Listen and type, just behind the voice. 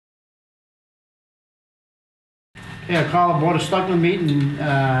Yeah, call the Board of Selectmen meeting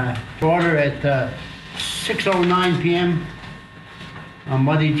to order at 6:09 p.m. on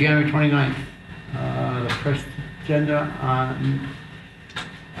Monday, January 29th. The first agenda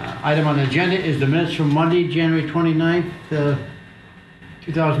item on the agenda is the minutes from Monday, January 29th,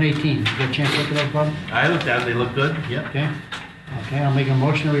 2018. You get a chance to look at those, Bob? I looked at it, they look good, yep. Okay. Okay, I'll make a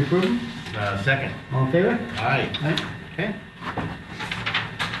motion to approve them. Second. All in favor? Aye. Aye. Okay.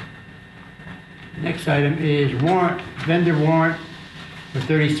 Next item is warrant, vendor warrant for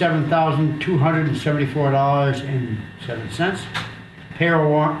 $37,274.07. Payroll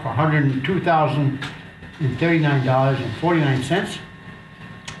warrant for $102,039.49.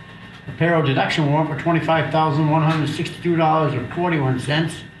 The payroll deduction warrant for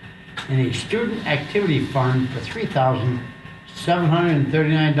 $25,162.41. And a student activity fund for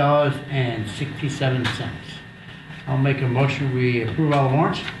 $3,739.67. I'll make a motion we approve all the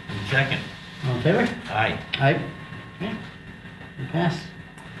warrants. Second. All in favor? Aye. Aye. Okay. You pass.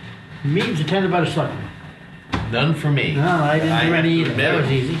 Meetings attended by the selectmen. None for me. No, I didn't do any either. That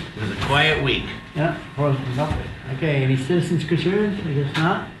was easy. It was a quiet week. Yeah, wasn't nothing. Okay, any citizens concerns? I guess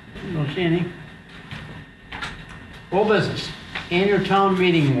not. Don't see any. Old business. Annual town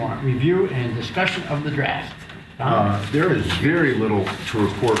meeting warrant. Review and discussion of the draft. There is very little to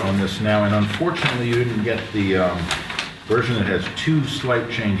report on this now, and unfortunately you didn't get the version that has two slight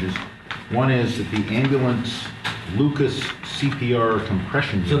changes. One is that the ambulance Lucas CPR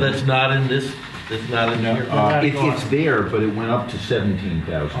compression So unit, that's not in this, that's not in here? it's there, but it went up to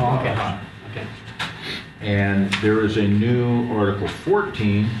 $17,000. Oh, okay. Okay. And there is a new Article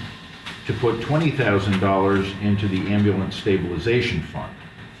 14 to put $20,000 into the ambulance stabilization fund.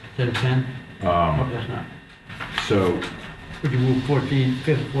 Instead of 10? Oh, that's not. So Would you move 14 up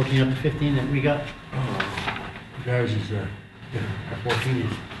to 15 that we got? Ours is, our 14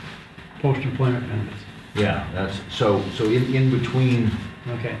 is post-employment benefits. yeah, that's so in between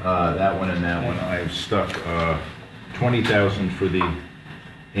Okay. that one and that one, I've stuck 20,000 for the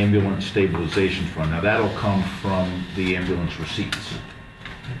ambulance stabilization fund. Now that'll come from the ambulance receipts.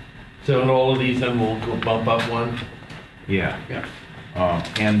 So in all of these then we'll go bump up one? Yeah. Yeah.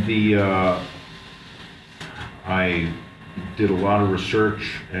 And the I did a lot of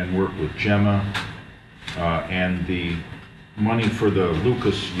research and work with Gemma, and the money for the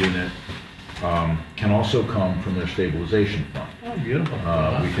Lucas unit can also come from their stabilization fund. Oh, beautiful.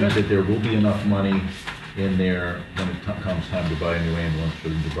 We think that there will be enough money in there when it comes time to buy a new ambulance for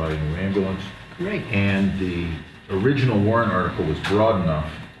them to buy a new ambulance. Great. And the original warrant article was broad enough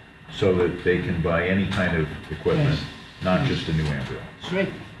so that they can buy any kind of equipment, Yes. not just a new ambulance.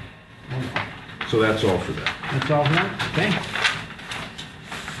 Great. Wonderful. So that's all for that. That's all for now? Okay.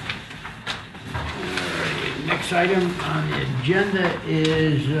 Next item on the agenda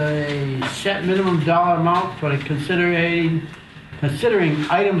is a set minimum dollar amount for the considering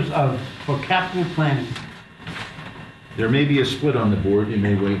items for capital planning. There may be a split on the board. You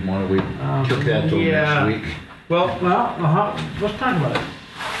may want to wait, kick that till yeah. next week. Well, let's talk about it.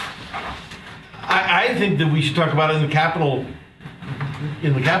 I think that we should talk about it in the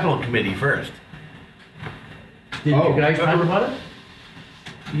capital committee first. Did you guys talk about it?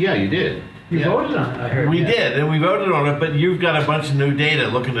 Yeah, you did. You voted on it, I heard. We did, and we voted on it, but you've got a bunch of new data,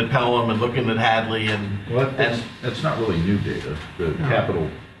 looking at Pelham and looking at Hadley and... Well, that's not really new data. The capital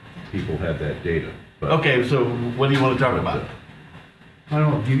people had that data. But Okay, so what do you want to talk about? I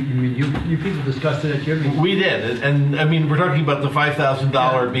don't know, you people discussed it at your meeting. We did, and I mean, we're talking about the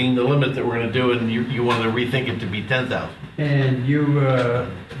 $5,000 being the limit that we're going to do, and you want to rethink it to be $10,000. And the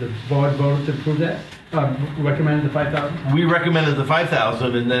board voted to approve that? Recommended the 5,000? We recommended the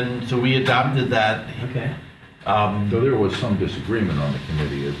 5,000, and then, so we adopted that. Okay. though there was some disagreement on the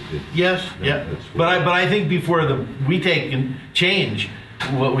committee. Yes, yeah. But I think before we take and change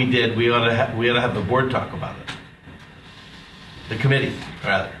what we did, we ought to have the board talk about it. The committee,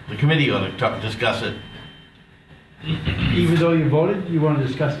 rather. The committee ought to discuss it. Even though you voted, you want to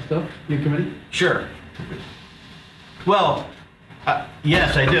discuss the stuff, your committee? Sure. Well,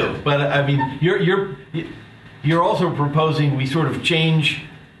 yes, I do. But I mean, you're also proposing we sort of change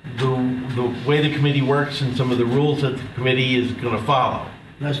the way the committee works and some of the rules that the committee is going to follow.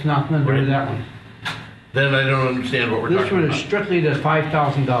 That's nothing to do with that one. Then I don't understand what we're talking about. This one is strictly the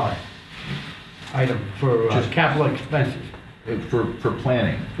 $5,000 item for capital expenses. For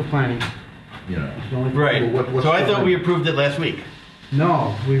planning. For planning. You know. Right. So I thought we approved it last week.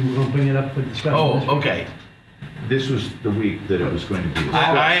 No, we were going to bring it up for discussion. Oh, okay. This was the week that it was going to be.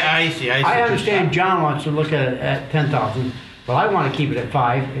 I see. I understand John wants to look at it at 10,000, but I want to keep it at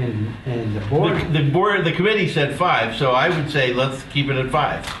 5, and the board. The committee said 5, so I would say let's keep it at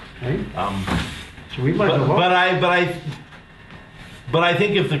 5. Okay. So we might as well vote. But I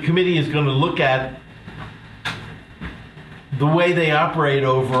think if the committee is going to look at the way they operate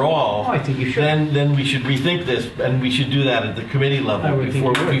overall, Oh, I think you should. then we should rethink this, and we should do that at the committee I level would think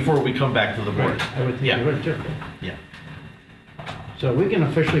you would. before we come back to the board. Right, I would think Yeah. you would too. Yeah. So we can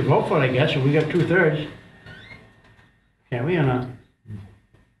officially vote for it, I guess, if we got 2/3. Can we or not?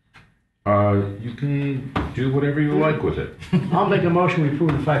 You can do whatever you like with it. I'll make a motion, we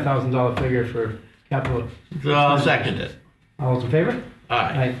approve the $5,000 figure for capital. So I'll second it. All those in favor?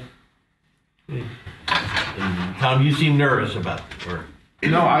 Aye. Aye. And Tom, you seem nervous about it, or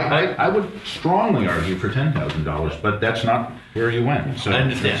No, I would strongly argue for $10,000, but that's not where you went. So I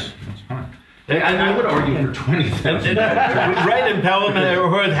understand. That's fine. I would argue for $20,000. right in Pelham,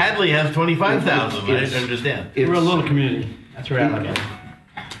 or Hadley has 25,000. I understand. We're a little community, that's where I look at it.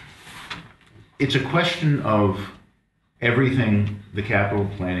 It's a question of everything the capital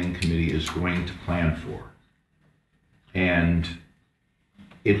planning committee is going to plan for. And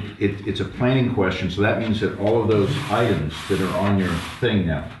it's a planning question, so that means that all of those items that are on your thing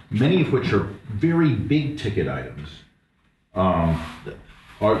now, many of which are very big ticket items, you're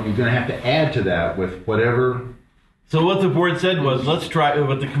going to have to add to that with whatever. So what the board said was, let's try.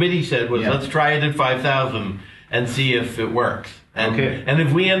 What the committee said was, Yeah. let's try it at 5,000 and see if it works. And, Okay. And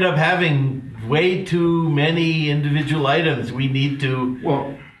if we end up having way too many individual items, we need to.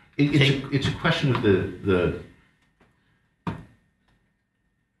 Well, it's a question of the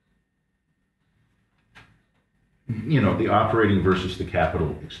operating versus the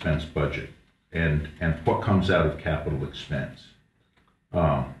capital expense budget, and what comes out of capital expense.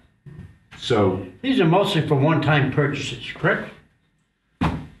 So These are mostly for one-time purchases, correct?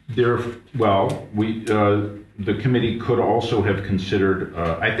 the committee could also have considered,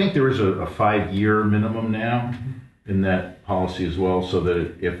 I think there is a 5-year minimum now in that policy as well, so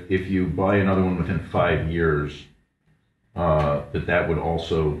that if you buy another one within 5 years, that's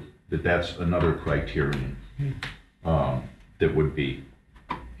another criterion that would be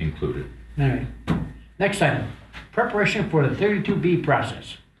included. All right. Next item, preparation for the 32B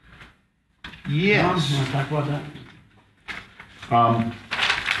process. Tom, you want to talk about that?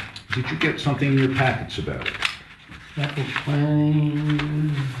 Did you get something in your packets about it? Capital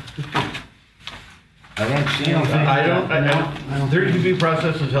planning. I don't see don't think- anything. I don't. I don't 32B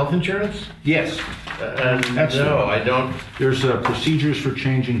process is health insurance. Yes. That's No, it. I don't. There's procedures for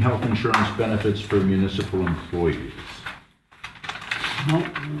changing health insurance benefits for municipal employees. No.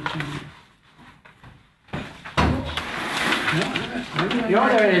 Oh,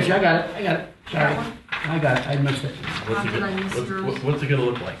 there it is, I got it, sorry. I got it, I missed it. What's it Did I miss gonna, yours? what's it gonna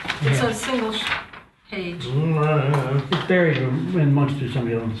look like? It's a single page. It's buried in amongst some of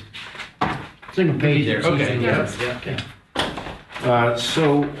the others. Single page there. Okay. Yeah. Yeah.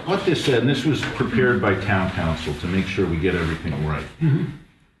 So what this said, and this was prepared by town council to make sure we get everything right.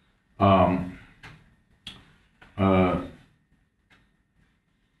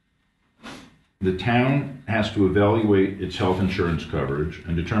 The town has to evaluate its health insurance coverage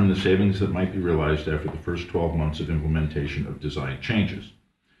and determine the savings that might be realized after the first 12 months of implementation of design changes.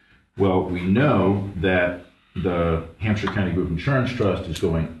 Well, we know that the Hampshire County Group Insurance Trust is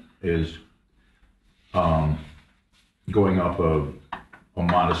going up a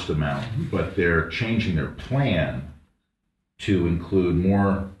modest amount, but they're changing their plan to include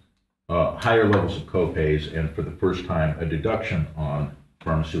more higher levels of copays and for the first time a deduction on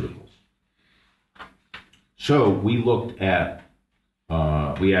pharmaceuticals. So we looked at,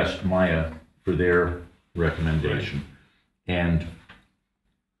 we asked Maya for their recommendation, and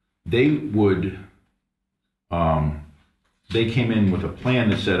they came in with a plan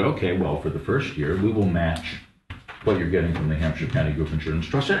that said, okay, well, for the first year, we will match what you're getting from the Hampshire County Group Insurance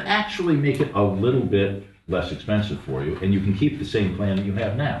Trust and actually make it a little bit less expensive for you, and you can keep the same plan that you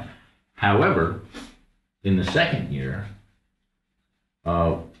have now. However, in the second year,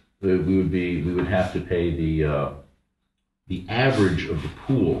 we would have to pay the average of the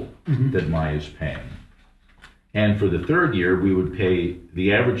pool that Maya's paying. And for the third year, we would pay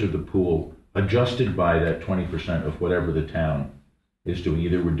the average of the pool adjusted by that 20% of whatever the town is doing.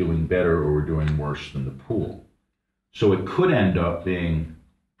 Either we're doing better or we're doing worse than the pool. So it could end up being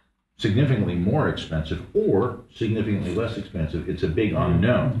significantly more expensive or significantly less expensive. It's a big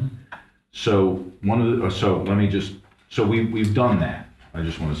unknown. So we've done that. I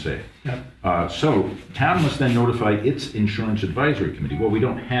just want to say. Yep. So town must then notify its insurance advisory committee. Well, we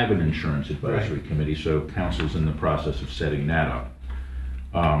don't have an insurance advisory committee, so council's in the process of setting that up.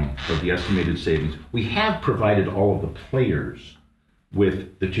 But the estimated savings, we have provided all of the players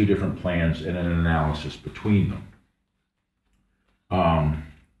with the two different plans and an analysis between them.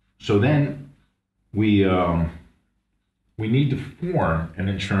 So then we need to form an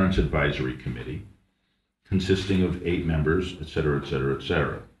insurance advisory committee consisting of 8 members, et cetera, et cetera, et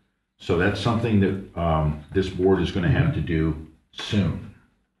cetera. So that's something that this board is going to have to do soon.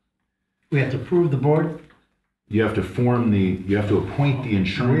 We have to approve the board? You have to appoint the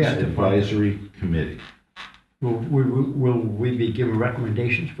insurance advisory committee. Will we be given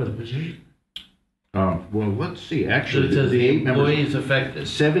recommendations for the position? Well, let's see, So actually, it says the the 8 members, employees affected.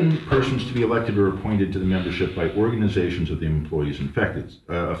 7 persons to be elected or appointed to the membership by organizations of the employees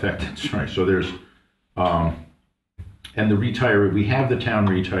affected. Sorry. So there's, and the retiree, we have the town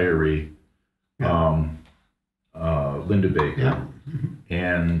retiree, Linda Baker. Yeah.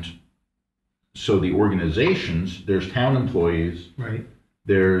 And so the organizations, there's town employees, Right.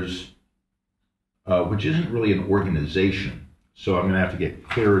 there's, which isn't really an organization. So I'm going to have to get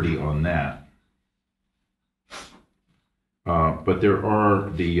clarity on that. But there are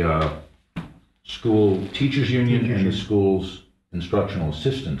the school teachers union and the school's instructional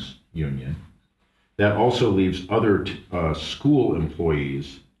assistants union. That also leaves other school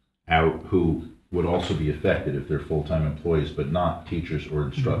employees out who would also be affected if they're full-time employees, but not teachers or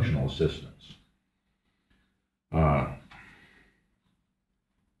instructional assistants.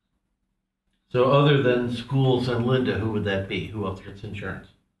 So other than schools and Linda, who would that be? Who else gets insurance?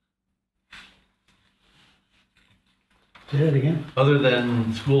 Say that again? Other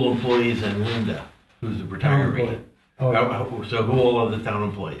than school employees and Linda, who's the retiree? Oh, So who all of the town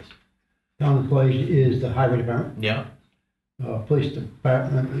employees? town employees is the highway department, Yeah. police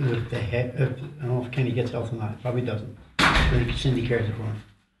department, if they have, I don't know if Kenny gets health or not, probably doesn't. I think Cindy carries it for him.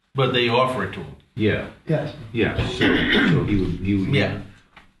 But they offer it to him. Yeah, Yes. yeah. So he would. Yeah.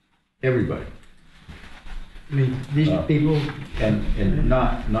 Everybody. I mean, these people, And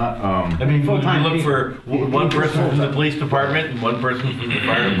not. I mean, would we Full-time look people. for one person from the police department and one person from the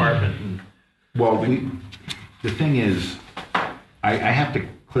fire department? Well, the thing is, I have to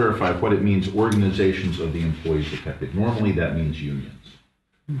clarify what it means, organizations of the employees affected. Normally that means unions.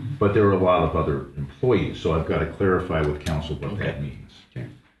 But there are a lot of other employees, so I've got to clarify with council what that means. Okay.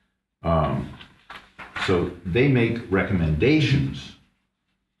 So they make recommendations.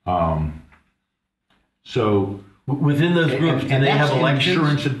 So Within those groups, do and they that's have an elections?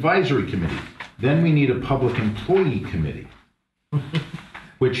 insurance advisory committee. Then we need a public employee committee,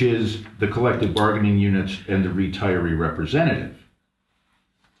 which is the collective bargaining units and the retiree representative.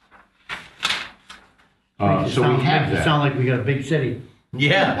 So we have Makes it that. sound like we got a big city.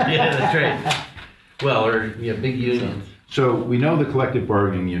 Yeah, that's right. Well, or big unions. So we know the collective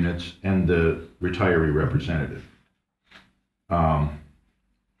bargaining units and the retiree representative.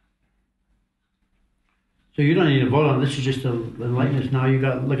 So you don't need to vote on this, is just to enlighten us now, you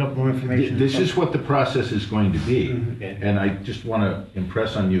got to look up more information. This is what the process is going to be. Okay. And I just want to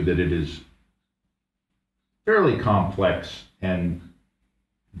impress on you that it is fairly complex and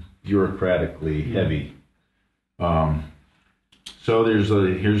bureaucratically heavy. So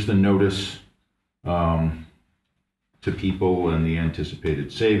here's the notice to people and the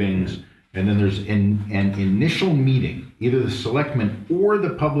anticipated savings. And then there's an initial meeting. Either the selectmen or the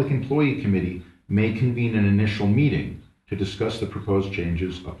public employee committee may convene an initial meeting to discuss the proposed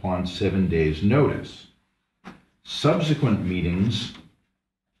changes upon 7 days' notice. Subsequent meetings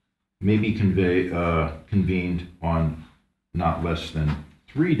may be convened on not less than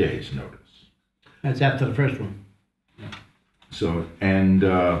 3 days' notice. That's after the first one. So, and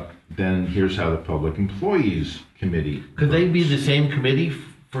then here's how the Public Employees Committee. Could they be votes. the same committee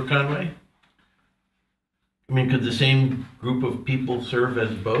for Conway? I mean, could the same group of people serve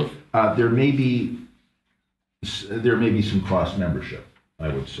as both? There may be some cross membership, I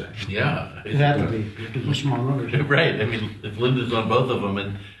would say. Yeah. It had to be, because we're small numbers. Right. I mean, if Linda's on both of them,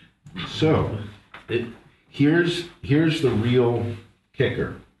 and So here's the real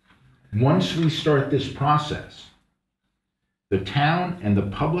kicker. Once we start this process, the town and the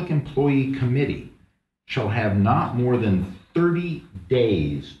Public Employee Committee shall have not more than 30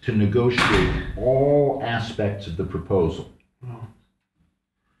 days to negotiate all aspects of the proposal. Wow.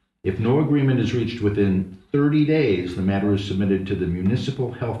 If no agreement is reached within 30 days, the matter is submitted to the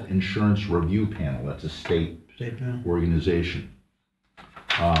Municipal Health Insurance Review Panel. That's a state State now. organization.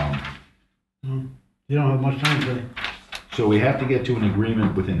 You don't have much time today. So we have to get to an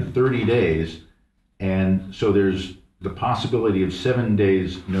agreement within 30 days, and so there's the possibility of 7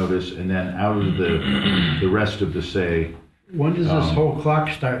 days notice, and then out of the rest of the say, When does this whole clock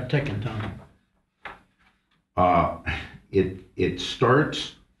start ticking, Tom? it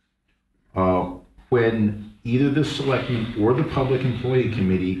starts when either the selectmen or the Public Employee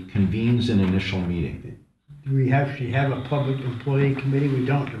Committee convenes an initial meeting. Do we actually have a public employee committee? We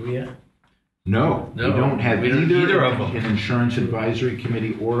don't, do we yet? No, we No, don't have we don't either of them. an insurance advisory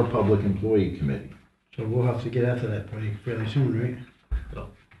committee or a public employee committee. So we'll have to get after that fairly soon, right? So,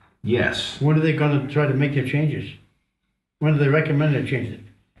 Yes. When are they gonna try to make their changes? When do they recommend they change it?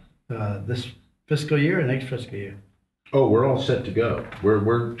 This fiscal year or next fiscal year? Oh, we're all set to go.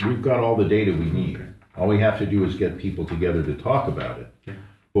 We've got all the data we need. All we have to do is get people together to talk about it. Okay.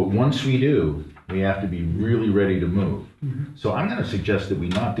 But once we do, we have to be really ready to move. So I'm going to suggest that we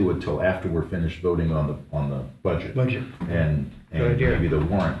not do it till after we're finished voting on the budget. And Good idea. maybe the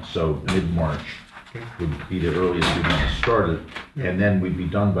warrant. So mid-March Okay. would be the earliest we'd want to start it, and then we'd be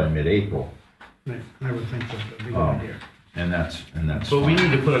done by mid-April. Right, I would think so, that'd be a good Um, idea. And that's but we fine.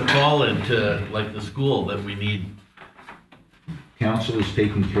 need to put a call into, like, the school that we need. Council is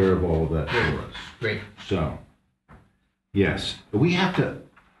taking care of all of that for us. Great. So, yes, but we have to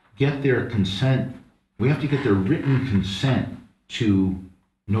get their consent, we have to get their written consent to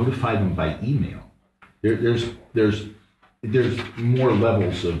notify them by email. There's more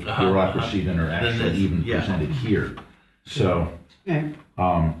levels of bureaucracy than are actually this, even yeah. presented here. So, Okay.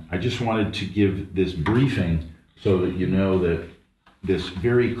 I just wanted to give this briefing so that you know that this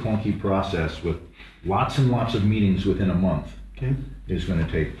very clunky process with lots and lots of meetings within a month Okay. is going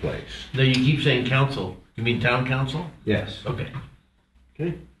to take place. No, you keep saying council. You mean town council? Yes. Okay.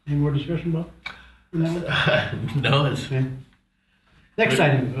 Okay, any more discussion, Bob? No? No, it's, Okay. Next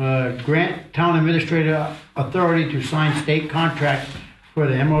item, grant town administrator authority to sign state contract for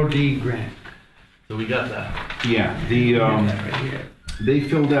the MOD grant. so we got that. Yeah, That right here. they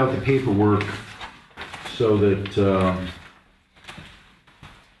filled out the paperwork so that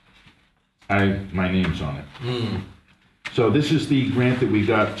my name's on it. So this is the grant that we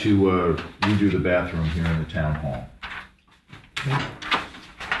got to redo the bathroom here in the town hall.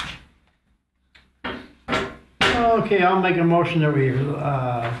 Okay, I'll make a motion that we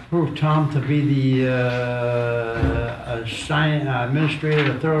approve Tom to be the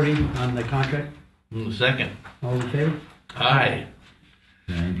administrative authority on the contract. Second. All in favor? Hi.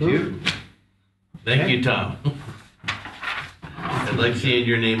 Thank you. Thank Okay. you, Tom. I'd like seeing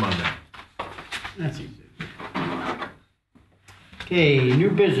your name on that. That's easy. Okay, new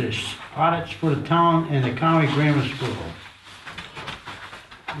business, audits for the town and the Conway Grammar School.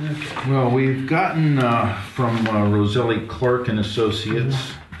 Okay. Well, we've gotten from Roselli Clark and Associates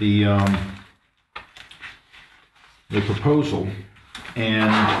the proposal,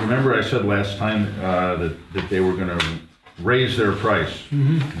 and remember I said last time that they were going to raise their price.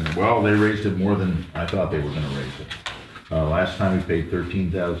 Well, they raised it more than I thought they were going to raise it. Last time we paid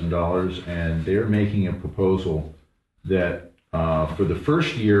 $13,000, and they're making a proposal that for the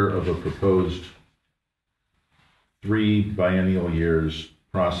first year of a proposed 3 biennial years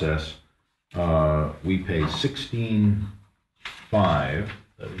process, we pay $16,500,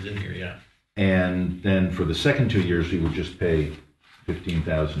 That was in here, yeah. and then for the second 2 years we would just pay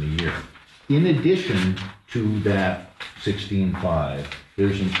 $15,000 a year. In addition to that $16,500,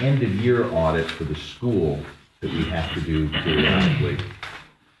 there's an end of year audit for the school that we have to do periodically,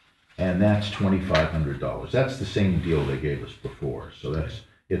 and that's $2,500. That's the same deal they gave us before, so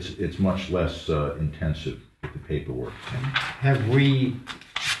it's much less intensive with the paperwork. Have we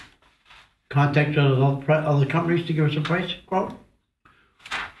contacted other companies to give us a price quote?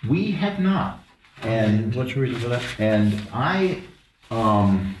 We have not, and What's the reason for that? And I,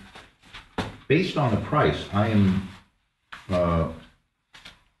 based on the price, I am,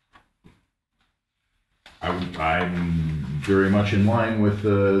 I'm very much in line with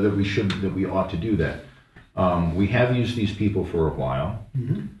that we ought to do that. We have used these people for a while.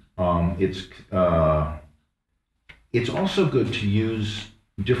 It's also good to use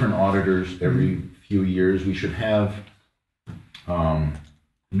different auditors every few years. We should have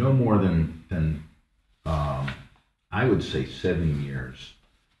no more than I would say 7 years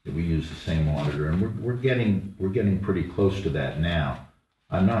that we use the same auditor, and we're getting pretty close to that now.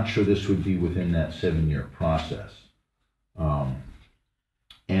 I'm not sure this would be within that 7-year process. I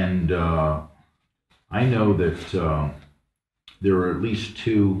know that there are at least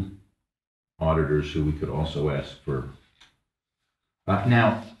 2 auditors who we could also ask for.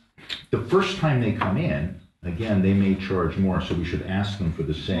 Now, the first time they come in, again, they may charge more, so we should ask them for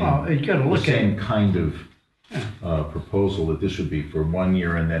the same, Well, you gotta look the same kind of proposal, that this would be for 1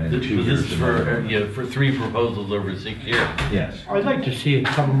 year and then in 2 This years. is for 3 proposals over 6 years. Yes. I'd like to see a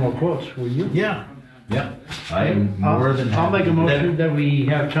couple more quotes, will you? Yeah. Yeah. I am more than happy. I'll make a motion that we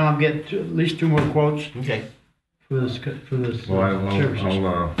have Tom get at least 2 more quotes Okay. for this Well, services.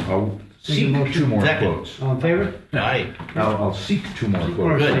 I'll seek two more Second. quotes. All in favor? Aye. I'll seek two more Good.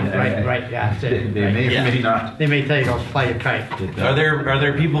 quotes. Right, yeah, that's it. They may or may Yeah. not. They may tell you, go fly a kite. Are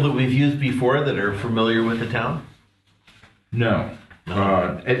there people that we've used before that are familiar with the town? No.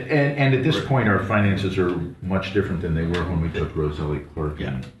 And at this point, our finances are much different than they were when we took Roselli Clark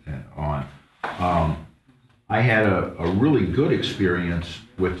on. I had a really good experience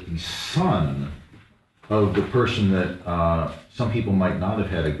with the son of the person that some people might not have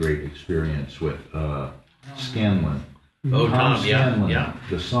had a great experience with, Scanlon. Oh, Tom, Scanlon, yeah.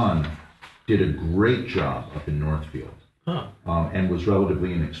 the son, did a great job up in Northfield. Huh. And was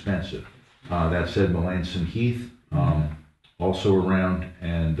relatively inexpensive. That said, Melanson Heath, also around,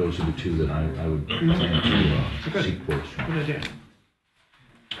 and those are the two that I would plan to seek quotes from. Good idea.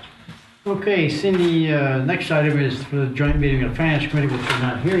 Okay, Cindy, next item is for the joint meeting of the Finance Committee, which is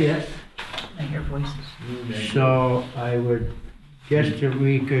not here yet. I hear voices. So I would guess that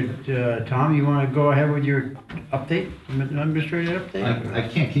we could, Tom, you want to go ahead with your update, administrative update? I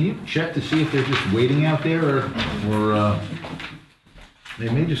can't, can you check to see if they're just waiting out there, or they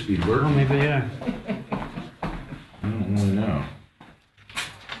may just be Well, lurking? maybe, yeah. I don't really know.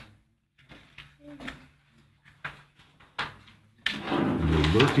 Are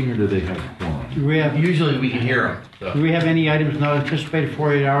they lurking or do they have quorum? Do we have, Usually we can hear them. do So. we have any items not anticipated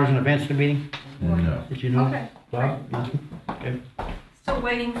 48 hours in advance of the meeting? No. Did you know? Okay. Bob, nothing? Okay. Still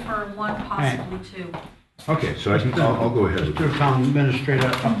waiting for one, possibly two. Okay, so I'll go ahead Let's with do a that. town administrator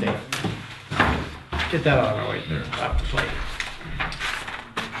update. Get that out of the way. There. Off the plate.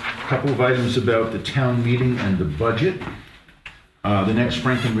 Couple of items about the town meeting and the budget. The next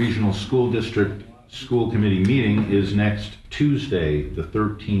Franklin Regional School District School Committee meeting is next Tuesday, the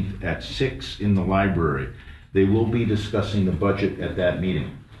 13th at 6 in the library. They will be discussing the budget at that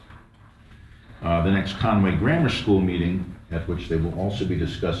meeting. The next Conway Grammar School meeting, at which they will also be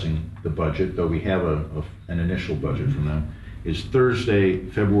discussing the budget, though we have an initial budget from them, is Thursday,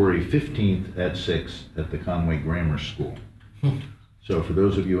 February 15th at 6 at the Conway Grammar School. So for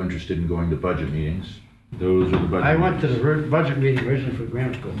those of you interested in going to budget meetings, those are the budget I went to meetings. the budget meeting originally for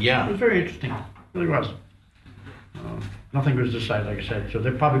grammar school. Yeah. It was very interesting, it really was. Nothing was decided, like I said, so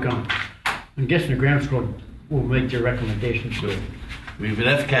they're probably going, I'm guessing the grammar school will make their recommendations to it. We have an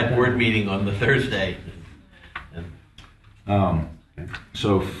FCAT board meeting on the Thursday.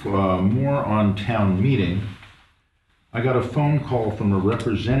 So more on town meeting, I got a phone call from a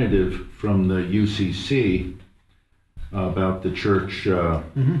representative from the UCC about the church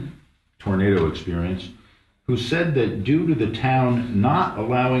tornado experience, who said that due to the town not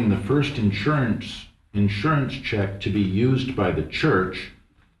allowing the first insurance check to be used by the church,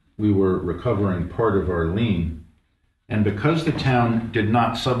 we were recovering part of our lien. And because the town did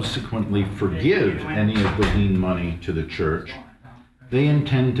not subsequently forgive any of the lien money to the church, they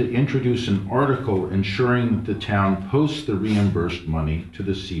intend to introduce an article ensuring that the town posts the reimbursed money to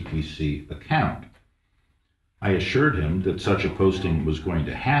the CPC account. I assured him that such a posting was going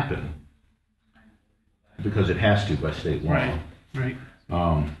to happen because it has to by state law. Right.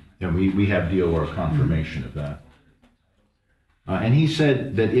 And we have DOR confirmation of that. And he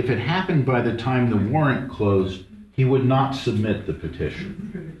said that if it happened by the time the warrant closed, he would not submit the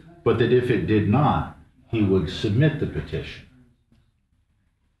petition, but that if it did not, he would submit the petition.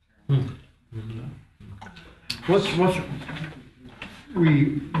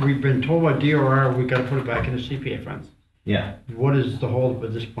 We've been told by DOR we gotta put it back in the CPA funds. Yeah. What is the hold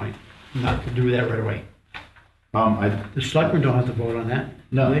at this point? Not to do that right away. The selectmen don't have to vote on that,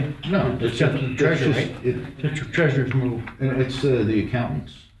 do No, they? no. It's up to the treasurer, just- right? It's the treasurer's move. It's the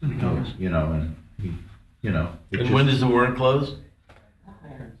accountants, Accountants. you know, and he, you know. it And just- when does the warrant close?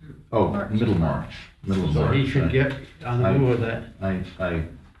 Oh, middle of March. So he should get on the move of that.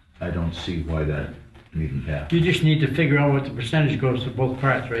 I don't see why that needn't happen. You just need to figure out what the percentage goes to both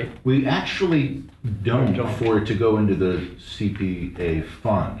parts, right? We actually don't Don't. for it to go into the CPA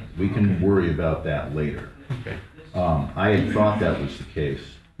fund. We can worry about that later. Okay. I had thought that was the case.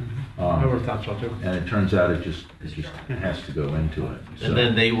 I would have thought so too. And it turns out it just has to go into it. So- And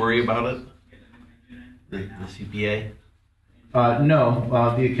then they worry about it? The CPA?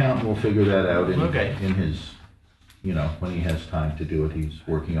 No, the accountant will figure that out Okay. in his, you know, when he has time to do it. He's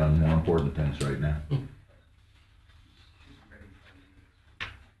working on more important things right now.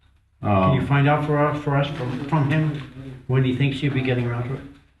 Can you find out for us from him when he thinks he'll be getting around to it?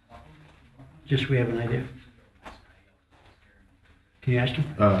 Just so we have an idea. Can you ask him?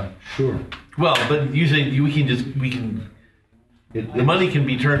 Sure. Well, but usually we can, the money can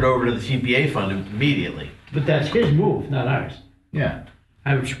be turned over to the CPA fund immediately. But that's his move, not ours. Yeah.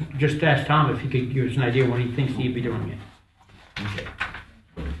 I would just ask Tom if he could give us an idea when he thinks he'd be doing it. Okay.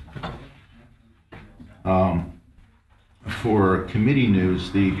 our committee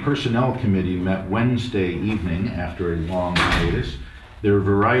news. The Personnel Committee met Wednesday evening after a long hiatus. There are a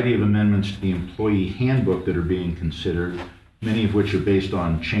variety of amendments to the employee handbook that are being considered, many of which are based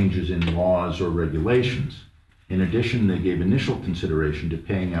on changes in laws or regulations. In addition, they gave initial consideration to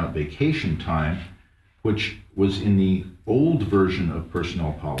paying out vacation time, which was in the old version of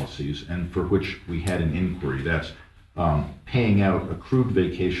personnel policies and for which we had an inquiry. That's paying out accrued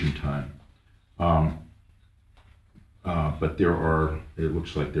vacation time. But it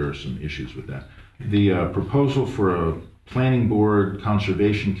looks like there are some issues with that. The proposal for a planning board,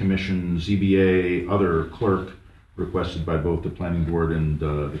 conservation commission, ZBA, other clerk requested by both the planning board and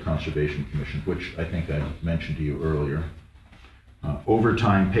the conservation commission, which I think I mentioned to you earlier.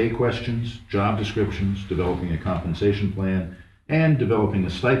 Overtime pay questions, job descriptions, developing a compensation plan, and developing a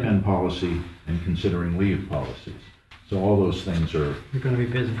stipend policy and considering leave policies. So all those things are You're going to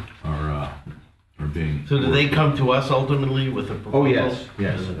be busy. being. So do they come to us ultimately with a proposal? Oh, yes,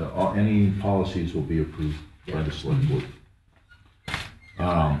 yes. Any policies will be approved by the select board.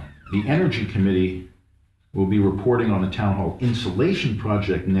 The Energy Committee will be reporting on the Town Hall insulation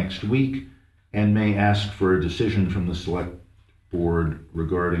project next week and may ask for a decision from the select board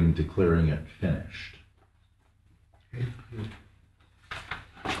regarding declaring it finished.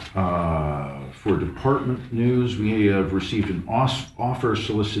 For department news, we have received an offer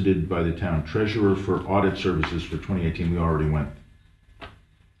solicited by the town treasurer for audit services for 2018. We already went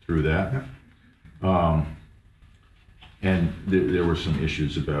through that. And there were some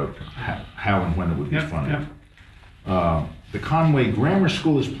issues about how and when it would be funded. The Conway Grammar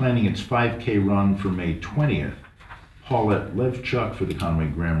School is planning its 5K run for May 20th. Paulette Levchuk for the Conway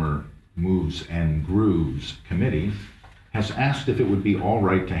Grammar Moves and Grooves Committee has asked if it would be all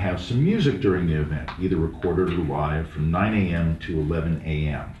right to have some music during the event, either recorded or live, from 9 a.m. to 11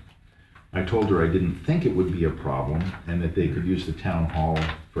 a.m. I told her I didn't think it would be a problem and that they could use the town hall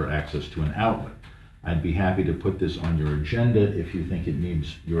for access to an outlet. I'd be happy to put this on your agenda if you think it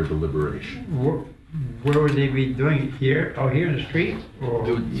needs your deliberation. Where would they be doing it? Here? Oh, here in the street? Or,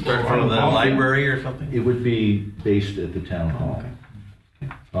 It would start from the library or something? It would be based at the town hall.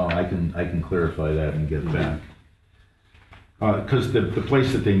 Okay. I can clarify that and get back. Because the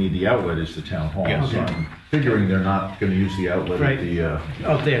place that they need the outlet is the town hall. Yeah, So okay. I'm figuring they're not going to use the outlet Right. at the.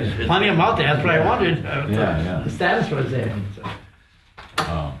 Out there. There's plenty of them out there. That's what I wondered. Yeah. The status was there.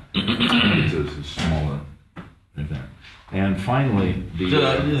 So. It's a smaller event. And finally, So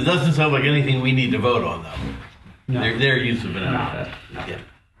it doesn't sound like anything we need to vote on, though. No. Their use of it. No.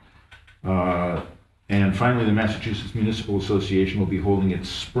 Yeah. And finally, the Massachusetts Municipal Association will be holding its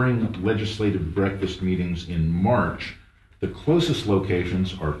spring legislative breakfast meetings in March. The closest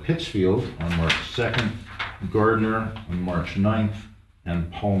locations are Pittsfield on March 2nd, Gardner on March 9th, and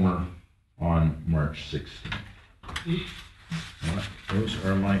Palmer on March 16th. Well, those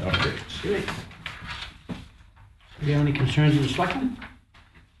are my updates. Great. Do you have any concerns with the selectmen?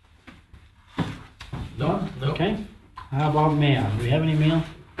 No. Okay. How about mail? Do we have any mail?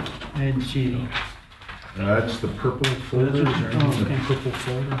 I didn't see any. That's the purple folder. Is there anything in okay. the purple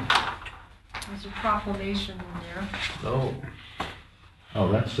folder? There's a proclamation in there. No.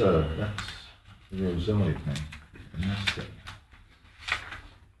 Oh, that's the Roselli thing. And that's the...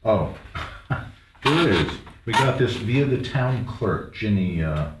 Oh, here it is. We got this via the town clerk. Ginny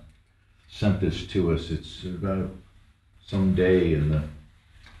sent this to us. It's about some day in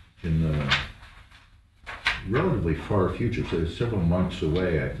the relatively far future. So it's several months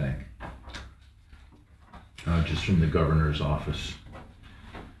away, I think. Just from the governor's office.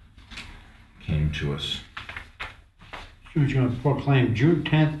 Came to us. Who's going to proclaim June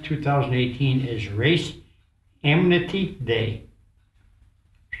 10th, 2018 as Race Amnesty Day.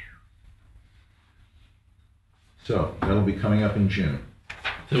 So that'll be coming up in June.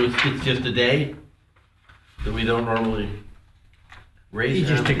 So it's just a day that we don't normally raise. He's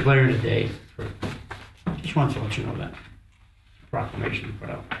just them? declaring a day. Just wants to let you know that. Proclamation put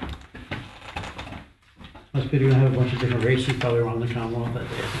out. Must be going to have a bunch of different races probably around the Commonwealth that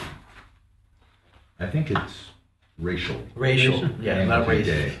day. I think it's racial. Racial, yeah, not Amnesty racist.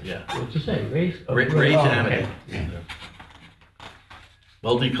 Day. Yeah. What's it say? Race? Race oh, amity. okay.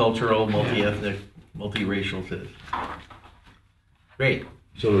 Multicultural, multi-ethnic, multiracial cities. Great.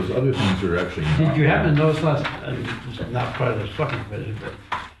 So those other things are actually not. Did you happen to notice this is not part of the fucking visit, but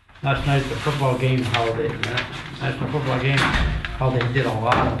last night the football game, how they, national football game, how they did a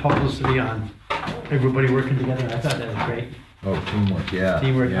lot of publicity on everybody working together. I thought that was great. Oh, teamwork, yeah.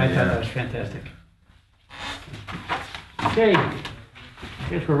 Teamwork, Yeah, I thought yeah. that was fantastic. Okay,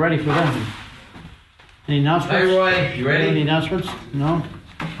 guess we're ready for them. Any announcements? Hi, Roy. You ready? Any announcements? No?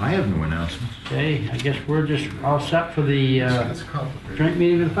 I have no announcements. Okay, I guess we're just all set for the That's complicated. joint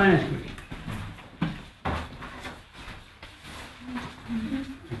meeting of the Finance Committee.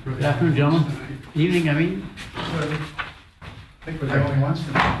 Good afternoon, gentlemen. Evening, I mean. I think we're the only ones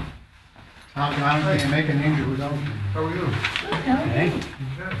tonight. Tom, I don't think you make an angel without me. How are you? Okay.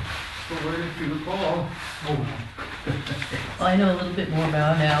 Okay. So waiting for you to call. Oh. Well, I know a little bit more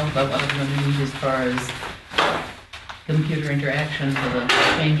about now about what I'm going to need as far as computer interaction for the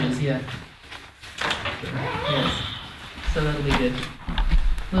changes, yeah. Yes, so that'll be good.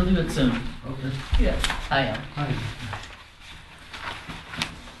 We'll do it soon. Okay. Yes, I am. Hi.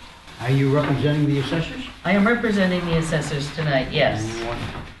 Are you representing the assessors? I am representing the assessors tonight, yes.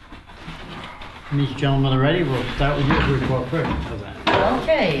 These gentlemen are ready. We'll start with your report first. How's that?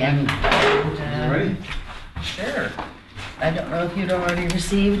 Okay, and, You ready? sure. I don't know if you'd already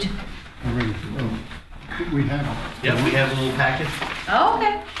received. I'm ready. We have. Yeah, we have a little packet. Oh,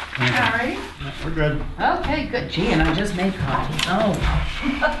 okay, all right. Yeah, we're good. Okay, good. Gee, and I just made copies. Oh,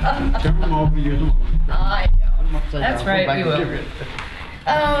 Turn them over, use them. I Put know. them upside That's down, right, put them we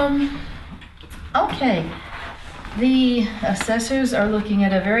back will. in. Okay. The assessors are looking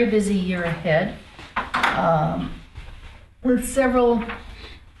at a very busy year ahead, with several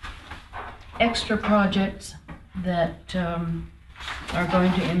extra projects that are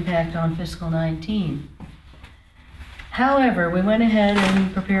going to impact on fiscal 19. However, we went ahead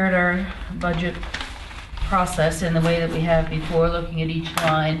and prepared our budget process in the way that we have before, looking at each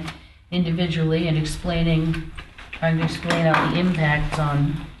line individually and trying to explain out the impacts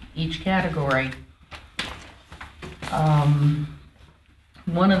on each category.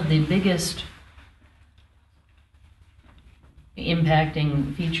 One of the biggest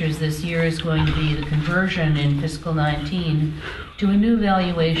impacting features this year is going to be the conversion in fiscal 19 to a new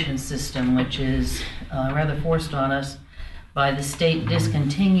valuation system, which is rather forced on us by the state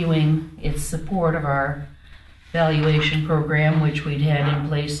discontinuing its support of our valuation program, which we'd had in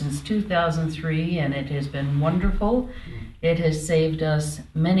place since 2003, and it has been wonderful. It has saved us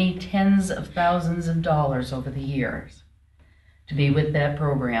many tens of thousands of dollars over the years to be with that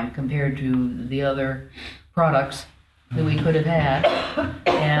program compared to the other products that we could have had.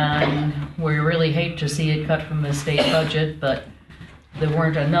 And we really hate to see it cut from the state budget, but there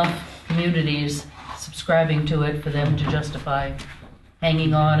weren't enough communities subscribing to it for them to justify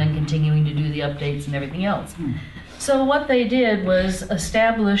hanging on and continuing to do the updates and everything else. So what they did was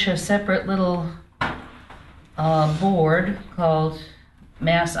establish a separate little board called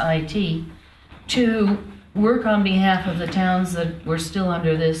Mass IT to work on behalf of the towns that were still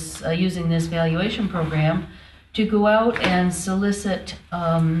under this, using this valuation program, to go out and solicit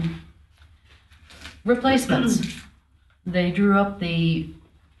replacements. They drew up the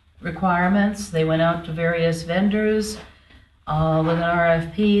requirements. They went out to various vendors with an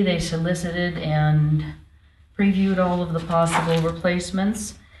RFP. They solicited and previewed all of the possible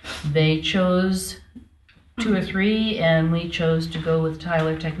replacements. They chose 2 or 3, and we chose to go with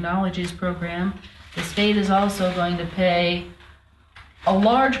Tyler Technologies program. The state is also going to pay a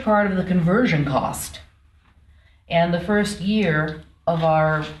large part of the conversion cost and the first year of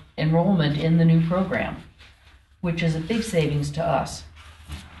our enrollment in the new program, which is a big savings to us.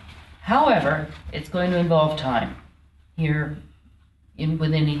 However, it's going to involve time here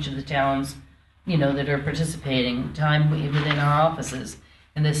within each of the towns, that are participating, time within our offices,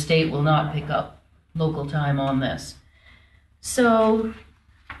 and the state will not pick up local time on this. So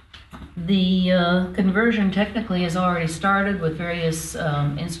the conversion technically has already started with various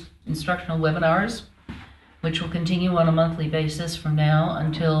instructional webinars, which will continue on a monthly basis from now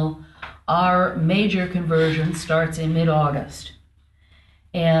until our major conversion starts in mid-August.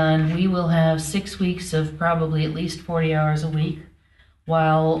 And we will have 6 weeks of probably at least 40 hours a week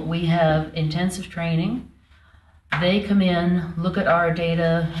while we have intensive training. They come in, look at our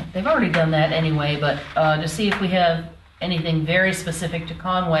data. They've already done that anyway, but to see if we have anything very specific to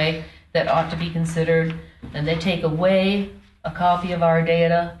Conway that ought to be considered. And they take away a copy of our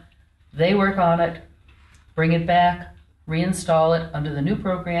data, they work on it, bring it back, reinstall it under the new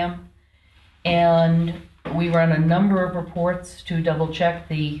program, and we run a number of reports to double check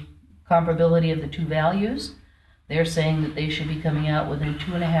the comparability of the two values. They're saying that they should be coming out within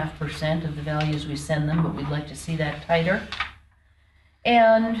 2.5% of the values we send them, but we'd like to see that tighter.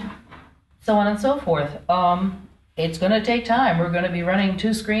 And so on and so forth. It's going to take time. We're going to be running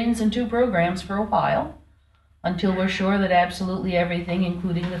 2 screens and 2 programs for a while until we're sure that absolutely everything,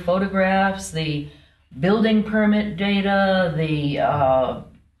 including the photographs, the building permit data, the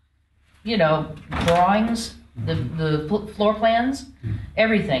drawings, the floor plans,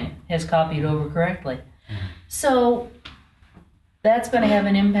 everything has copied over correctly. So That's going to have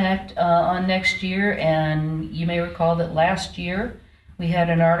an impact on next year, and you may recall that last year we had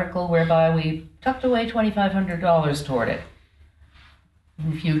an article whereby we tucked away $2,500 toward it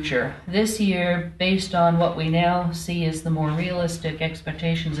in future. This year, based on what we now see as the more realistic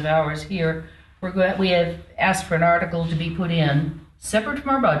expectations of ours here, we have asked for an article to be put in, separate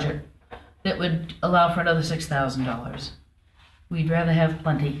from our budget, that would allow for another $6,000. We'd rather have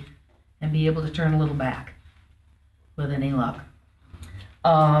plenty and be able to turn a little back with any luck.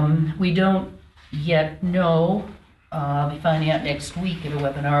 We don't yet know, I'll be finding out next week at a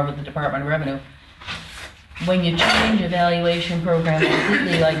webinar with the Department of Revenue. When you change a valuation program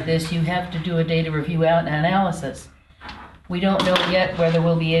completely like this, you have to do a data review and analysis. We don't know yet whether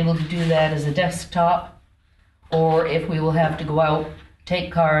we'll be able to do that as a desktop or if we will have to go out,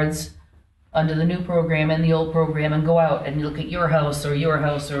 take cards under the new program and the old program and go out and look at your house or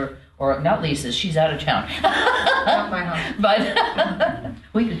not Lisa's, she's out of town. Not my house. But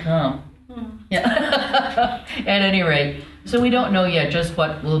we could come. Yeah. At any rate, so we don't know yet just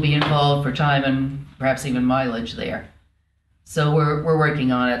what will be involved for time and perhaps even mileage there. So we're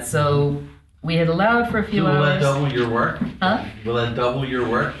working on it. So we had allowed for a few Will that hours. double your work? Huh? Will that double your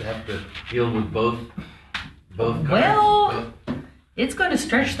work to have to deal with both cards? Well, it's going to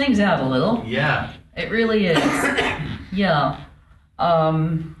stretch things out a little. Yeah. It really is. Yeah.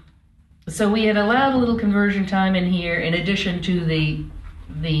 So we had allowed a little conversion time in here in addition to the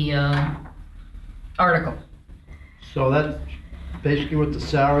article. So that's basically what the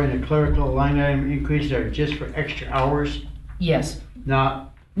salary and the clerical line item increases are just for extra hours, Yes.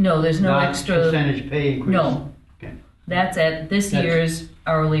 not, No, there's no not extra. percentage pay increase? No. Okay, That's at this That's- year's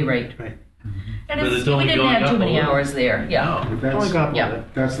hourly rate. right. And But it's, it's only we didn't going have up too a many little. hours there. Yeah. No. But Only that's, got a Yeah. little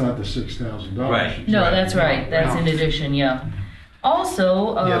bit. that's not the $6,000. Right. No, that's right. That's in Right. addition. Yeah.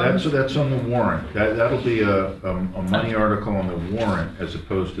 Also. Yeah, that's on the warrant. That'll be a money article on the warrant as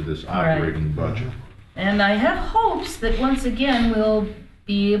opposed to this operating budget. And I have hopes that once again we'll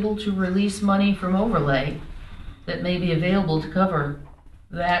be able to release money from overlay that may be available to cover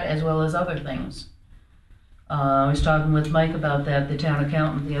that as well as other things. I was talking with Mike about that, the town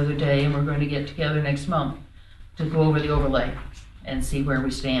accountant, the other day, and we're going to get together next month to go over the overlay and see where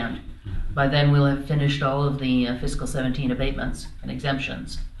we stand. By then we'll have finished all of the fiscal 17 abatements and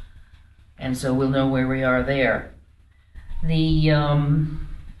exemptions. And so we'll know where we are there. The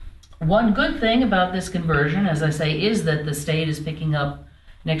one good thing about this conversion, as I say, is that the state is picking up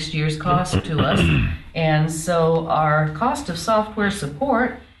next year's cost to us. And so our cost of software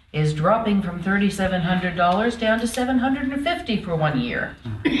support is dropping from $3,700 down to $750 for 1 year.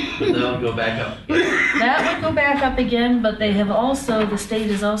 But they'll go back up. That would go back up again, but they have also, the state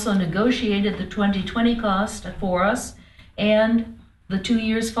has also negotiated the 2020 cost for us and the 2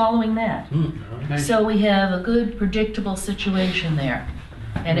 years following that. Okay. So we have a good predictable situation there.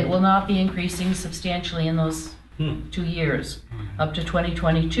 And it will not be increasing substantially in those 2 years, up to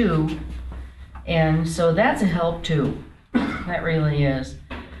 2022. And so that's a help too. That really is.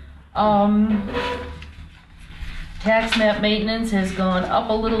 Tax map maintenance has gone up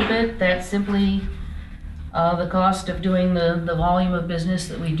a little bit. That's simply the cost of doing the volume of business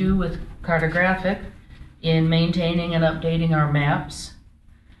that we do with cartographic in maintaining and updating our maps.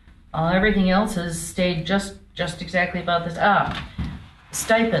 Everything else has stayed just exactly about this.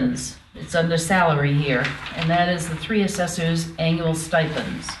 Stipends. It's under salary here, and that is the 3 assessors' annual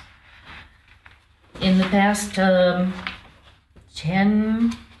stipends. In the past 8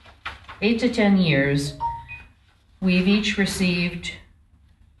 to 10 years, we've each received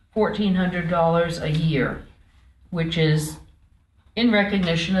 $1,400 a year, which is in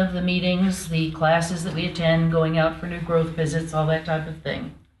recognition of the meetings, the classes that we attend, going out for new growth visits, all that type of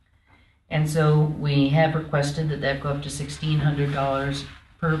thing. And so we have requested that that go up to $1,600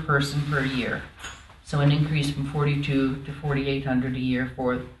 per person per year. So an increase from $4,200 to $4,800 a year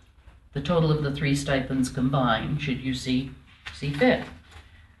for the total of the 3 stipends combined, should you see fit.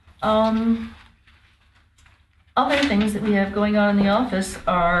 Other things that we have going on in the office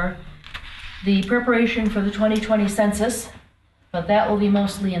are the preparation for the 2020 census, but that will be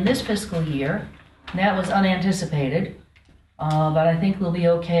mostly in this fiscal year. And that was unanticipated, but I think we'll be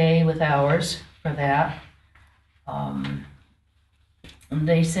okay with ours for that.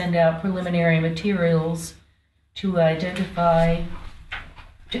 They send out preliminary materials to identify,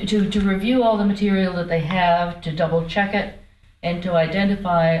 to review all the material that they have, to double check it, and to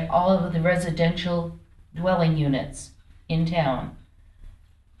identify all of the residential dwelling units in town.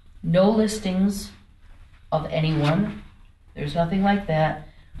 No listings of anyone. There's nothing like that,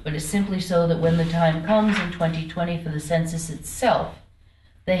 but it's simply so that when the time comes in 2020 for the census itself,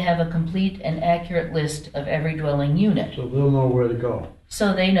 they have a complete and accurate list of every dwelling unit. So they'll know where to go.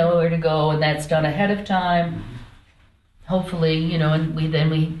 So they know where to go, and that's done ahead of time. Hopefully, you know, and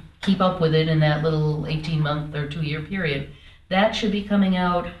we keep up with it in that little 18-month or 2-year period. That should be coming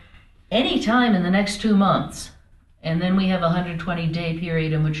out anytime in the next 2 months. And then we have a 120-day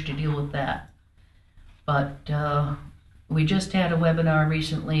period in which to deal with that. But we just had a webinar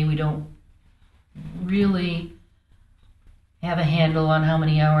recently. We don't really have a handle on how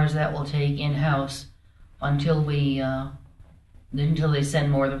many hours that will take in-house until they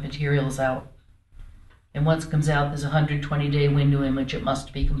send more of the materials out. And once it comes out, there's a 120-day window in which it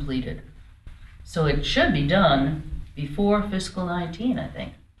must be completed. So it should be done before fiscal 19, I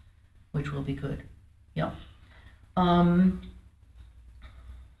think, which will be good. Yeah.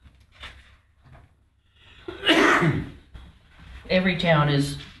 Every town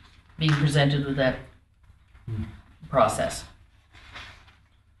is being presented with that process.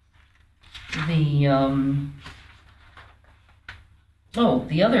 The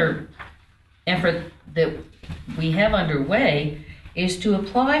other effort that we have underway is to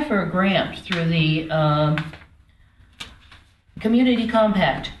apply for a grant through the Community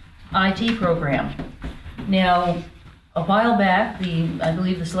Compact IT program. Now, a while back, I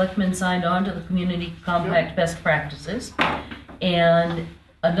believe the Selectmen signed on to the Community Compact best practices, and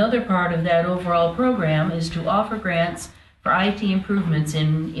another part of that overall program is to offer grants for IT improvements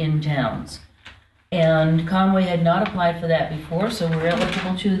in towns. And Conway had not applied for that before, so we're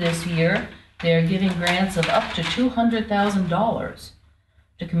eligible to this year. They're giving grants of up to $200,000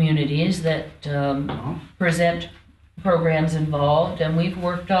 to communities that present programs involved, and we've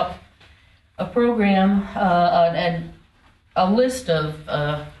worked up a program and a list of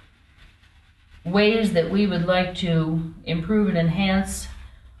ways that we would like to improve and enhance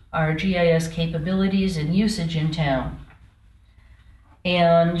our GIS capabilities and usage in town.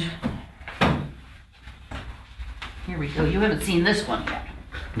 And here we go. You haven't seen this one yet.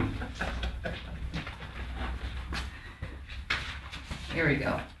 Here we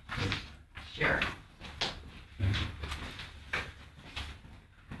go. Sure.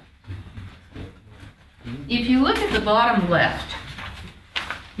 If you look at the bottom left,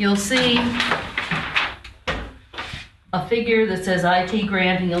 you'll see a figure that says IT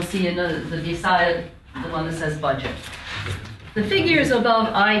grant, and you'll see the beside the one that says budget. The figures above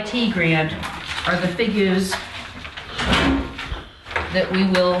IT grant are the figures that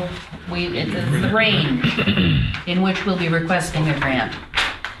the range in which we'll be requesting a grant,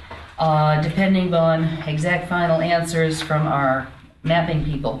 depending on exact final answers from our mapping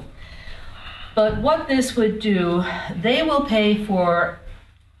people. But what this would do, they will pay for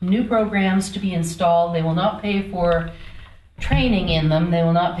new programs to be installed. They will not pay for training in them. They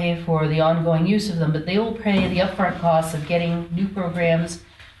will not pay for the ongoing use of them, but they will pay the upfront costs of getting new programs,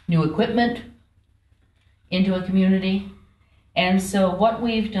 new equipment into a community. And so what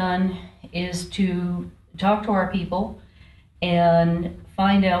we've done is to talk to our people and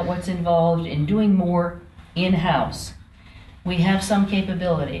find out what's involved in doing more in-house. We have some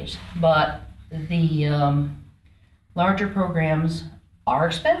capabilities, but the larger programs are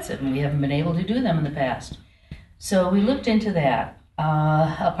expensive, and we haven't been able to do them in the past. So we looked into that.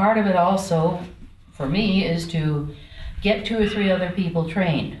 A part of it also, for me, is to get 2 or 3 other people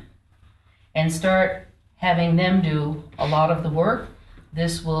trained and start having them do a lot of the work.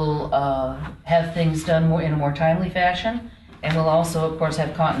 This will have things done in a more timely fashion, and we'll also, of course,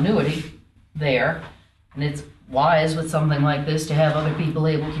 have continuity there. And it's wise with something like this to have other people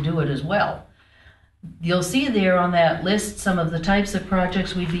able to do it as well. You'll see there on that list some of the types of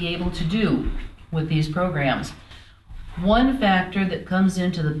projects we'd be able to do with these programs. One factor that comes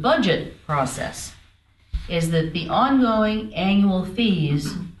into the budget process is that the ongoing annual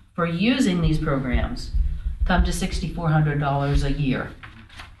fees for using these programs come to $6,400 a year.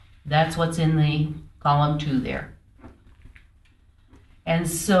 That's what's in the column 2 there. And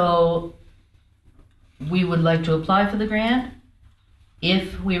so we would like to apply for the grant.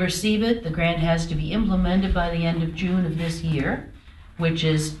 If we receive it, the grant has to be implemented by the end of June of this year, which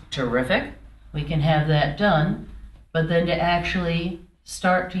is terrific. We can have that done, but then to actually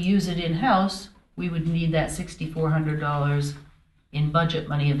start to use it in-house, we would need that $6,400 in budget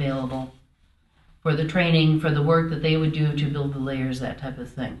money available for the training, for the work that they would do to build the layers, that type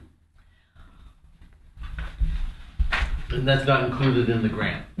of thing. And that's not included in the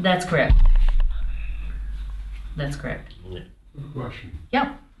grant. That's correct. That's correct. Good question.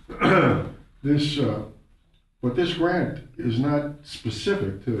 Yeah. But this grant is not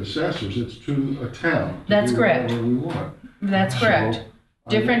specific to assessors, it's to a town. That's correct. Whatever we want. That's correct.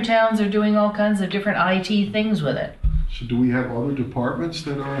 Different towns are doing all kinds of different IT things with it. So do we have other departments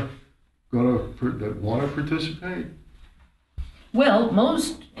that are that want to participate? Well,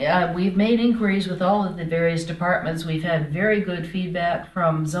 we've made inquiries with all of the various departments. We've had very good feedback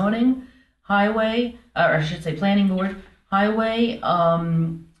from zoning, highway, or I should say planning board, highway,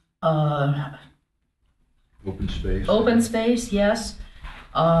 open space, yes.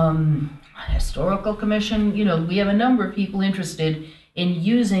 Historical commission, we have a number of people interested in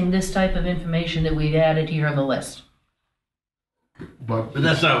using this type of information that we've added here on the list. But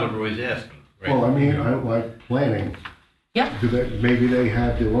that's not what Roy's asking, right? well, I mean, I like planning. Yep. Maybe they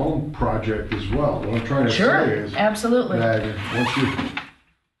have their own project as well. What I'm trying to Sure, say is absolutely. that once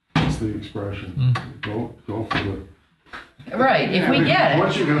what's the expression? Go for the. Right, if we get it.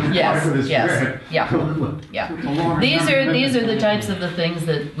 Once you're going to apply for this grant. Yeah. These are the types of the things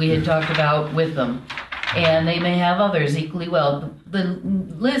that we had talked about with them, and they may have others equally well. The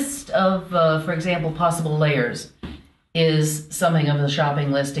list of, for example, possible layers is something of a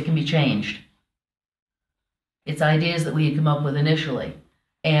shopping list. It can be changed. It's ideas that we had come up with initially,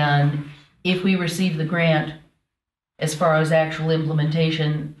 and if we receive the grant, as far as actual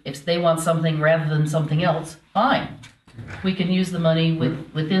implementation, if they want something rather than something else, fine. We can use the money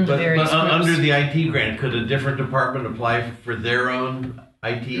within the various but groups. under the IT grant, could a different department apply for their own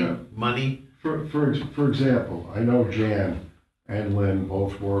IT money? For example, I know Jan and Lynn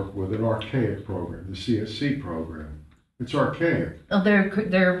both work with an archaic program, the CSC program. It's archaic. Oh,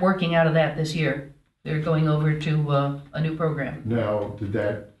 they're working out of that this year. They're going over to a new program. Now, did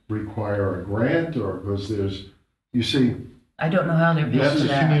that require a grant, or because you see, I don't know how they're paying That's for a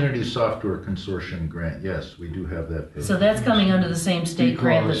that. Community Software Consortium grant, yes, we do have that. paid. So that's coming under the same state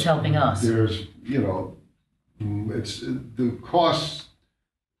grant that's helping us. there's, it's the costs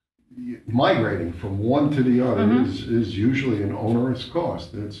migrating from one to the other is usually an onerous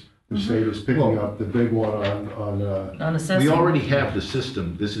cost. It's the state is picking up the big one on assessing. We already have the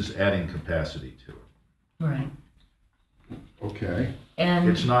system, this is adding capacity to it. Right. okay. And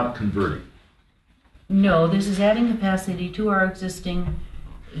It's not converting. no, this is adding capacity to our existing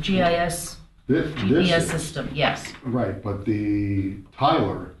GIS, GPS system. Yes, Right, but the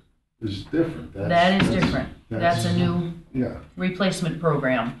Tyler is different. that is different. That's a new Yeah, replacement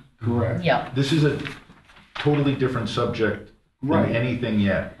program. correct. Yeah. This is a totally different subject Right. than anything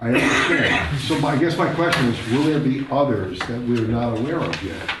yet. I understand. So I guess my question is, will there be others that we're not aware of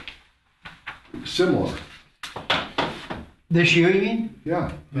yet? Similar? This year, you mean?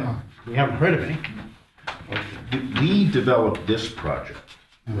 Yeah. We haven't heard of any. Okay. We developed this project.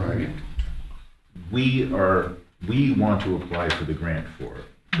 Right. We want to apply for the grant for it.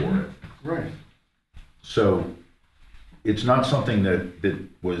 Right. So it's not something that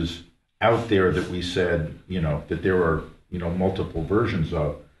was out there that we said, that there are, multiple versions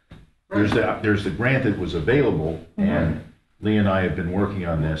of. There's the grant that was available, and Lee and I have been working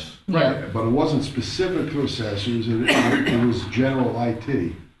on this. Yeah. Right, but it wasn't specific to assessors, it was general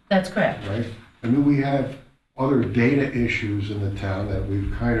IT, That's correct. right? I mean, we have other data issues in the town that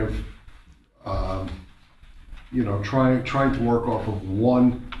we've kind of, trying to work off of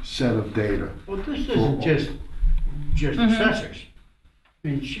one set of data. Well, this isn't just assessors. I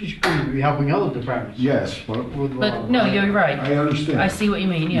mean, she's going to be helping other departments. Yes, but. But no, you're right. I understand. I see what you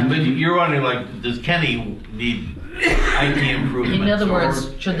mean. Yeah. But you're wondering, does Kenny need IT improvements? In other or- words,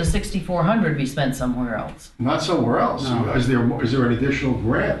 should the 6,400 be spent somewhere else? Not somewhere else. No. Is there an additional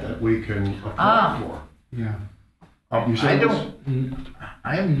grant that we can apply for? Yeah. You said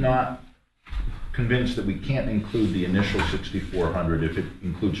I am not convinced that we can't include the initial 6,400 if it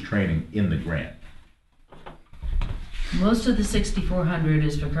includes training in the grant. Most of the 6,400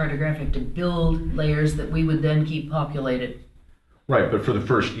 is for cartographic to build layers that we would then keep populated. Right, but for the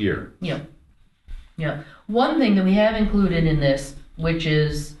first year. Yeah. Yeah. One thing that we have included in this, which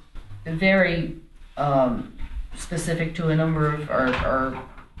is very specific to a number of our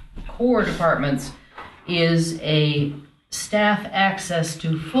core departments, is a staff access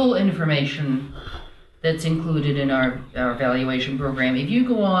to full information that's included in our evaluation program. If you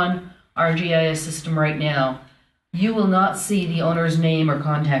go on our GIS system right now, you will not see the owner's name or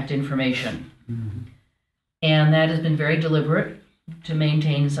contact information. And that has been very deliberate to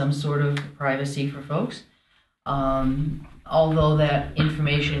maintain some sort of privacy for folks. Although that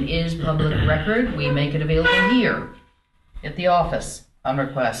information is public record, we make it available here at the office on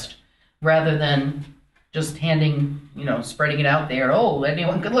request, rather than just spreading it out there. Oh,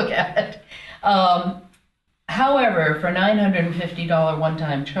 anyone could look at it. However, for $950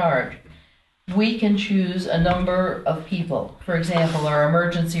 one-time charge, we can choose a number of people. For example, our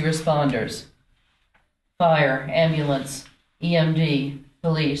emergency responders, fire, ambulance, EMD,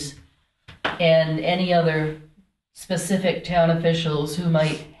 police, and any other specific town officials who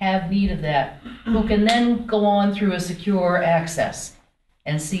might have need of that, who can then go on through a secure access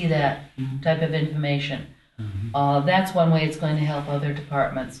and see that type of information. That's one way it's going to help other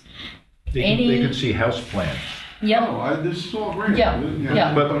departments. They can see house plans. Yep. This is all great. Yeah,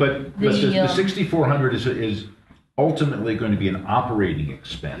 yeah. But the The, 6,400 is ultimately going to be an operating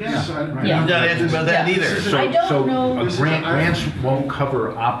expense. Yes, Yeah. You're not asking about that Yeah. either. So, I don't so know- grants won't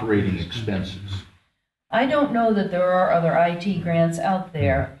cover operating expenses. I don't know that there are other IT grants out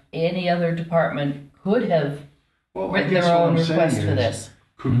there. Any other department could have Well, I written guess their what own I'm saying request for is, this.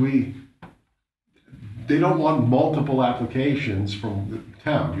 Could we, they don't want multiple applications from the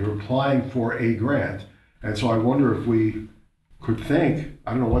town. You're applying for a grant. And so I wonder if we could think,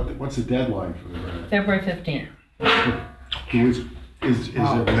 I don't know, what's the deadline for the grant? February 15th. Is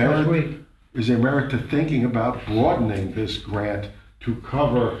there merit to thinking about broadening this grant to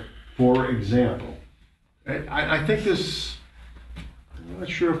cover, for example, I think this, I'm not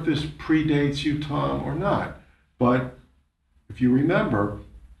sure if this predates you, Tom, or not, but if you remember,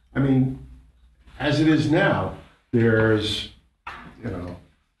 I mean, as it is now, there's,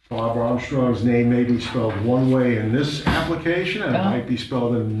 Bob Armstrong's name may be spelled one way in this application, and it might be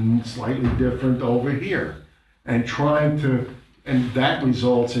spelled in slightly different over here. And and that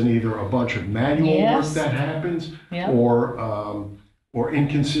results in either a bunch of manual work Yes. that happens, Yeah. or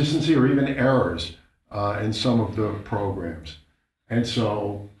inconsistency, or even errors in some of the programs. And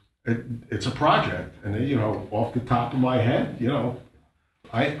so it's a project, and off the top of my head,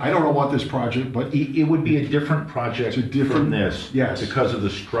 I don't know what this project, but It would be a different project It's a different- from this. yes. Because of the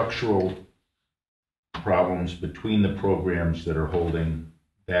structural problems between the programs that are holding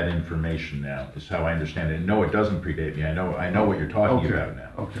that information now, is how I understand it. No, it doesn't predate me. I know what you're talking about now.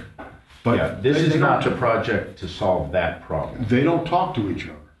 Okay. Yeah, But this is they not the don't- project to solve that problem. They don't talk to each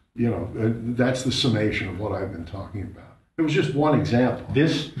other. That's the summation of what I've been talking about. It was just one example.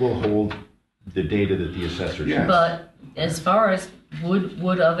 This will hold the data that the assessors Yeah. have. But as far as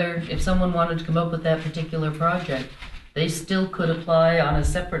if someone wanted to come up with that particular project, they still could apply on a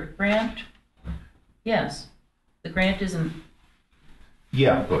separate grant? Yes. The grant isn't,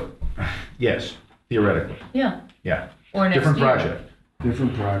 Yeah, but, yes, theoretically, yeah, yeah. or next Different year. project.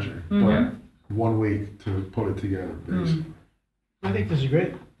 Different project, Mhm. but 1 week to put it together, basically. I think this is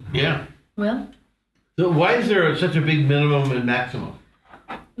great. Yeah. Well, So why is there such a big minimum and maximum?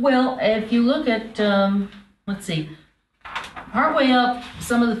 well, if you look at, let's see, partway up,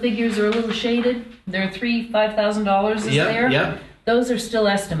 some of the figures are a little shaded. There are $5,000 is there. Yep. Those are still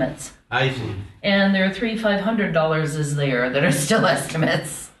estimates. I see. And there are $500 is there that are still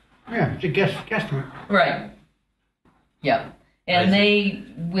estimates. Yeah, it's a guesstimate. Right. Yeah. And I they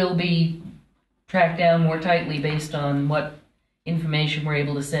will be tracked down more tightly based on what information we're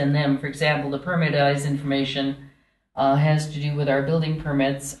able to send them. For example, the permitized information has to do with our building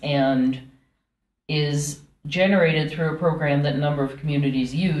permits and is generated through a program that a number of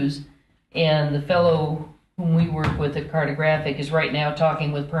communities use. And the fellow whom we work with at Cartographic is right now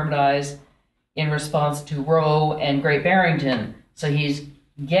talking with Permitize in response to Rowe and Great Barrington. So he's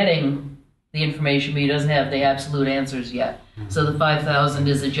getting the information, but he doesn't have the absolute answers yet. So the 5,000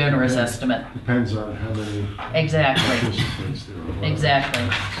 is a generous estimate. Depends on how many Exactly. participants there are. Exactly.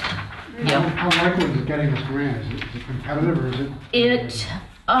 Yep. How likely is it getting this grant? Is it competitive or is it? It,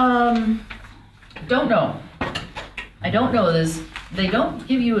 don't know. I don't know this. They don't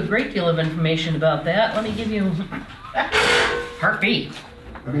give you a great deal of information about that. Let me give you Part B.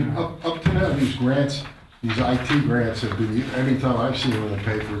 I mean, up to now, these grants, these IT grants have been, anytime I've seen them in the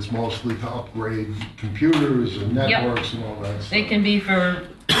paper, it's mostly to upgrade computers and networks and all that stuff. They can be for,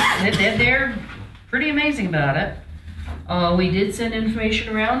 they're pretty amazing about it. We did send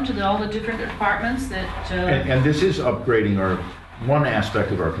information around to all the different departments that, And this is upgrading one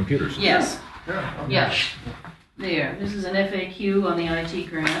aspect of our computer system. yes, Yeah. okay. yeah. There, this is an FAQ on the IT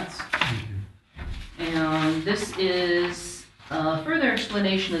grants. And this is a further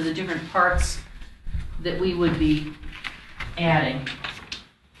explanation of the different parts that we would be adding.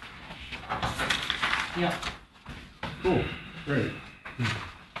 Yep. Cool, great.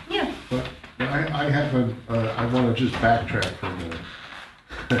 Yeah. But I have I want to just backtrack for a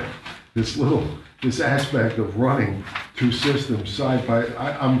minute. This aspect of running two systems side by,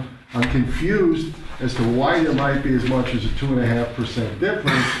 I'm confused as to why there might be as much as a 2.5%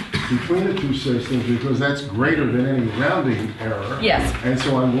 difference between the two systems, because that's greater than any rounding error. Yes. And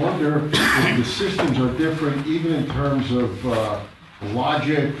so I wonder if the systems are different even in terms of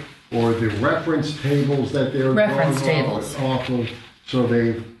logic or the reference tables that they're Reference going tables. off of. So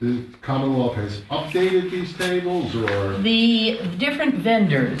the Commonwealth has updated these tables, or? The different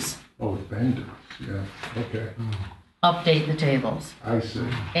vendors Oh, vendors. Yeah, okay, update the tables. I see.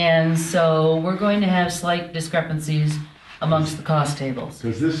 And so we're going to have slight discrepancies amongst the cost tables.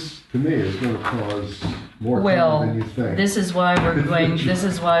 Because this, to me, is gonna cause more trouble Well, than you think. this is why this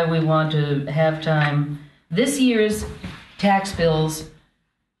is why we want to have time. This year's tax bills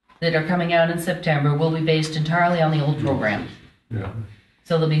that are coming out in September will be based entirely on the old program. Yeah,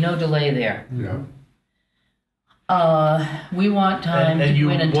 So there'll be no delay there. yeah. We want time And to you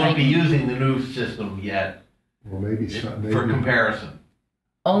go in and won't be tighten. using the new system yet Well, maybe some, maybe. for comparison.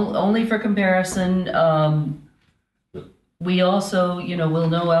 Only for comparison. We also, we'll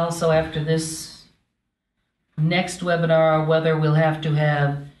know also after this next webinar whether we'll have to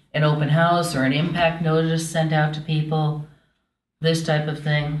have an open house or an impact notice sent out to people, this type of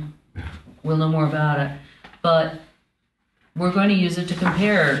thing. We'll know more about it. But we're going to use it to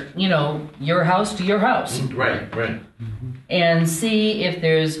compare, your house to your house Right. and see if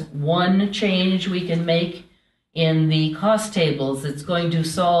there's one change we can make in the cost tables that's going to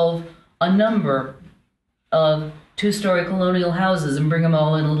solve a number of two-story colonial houses and bring them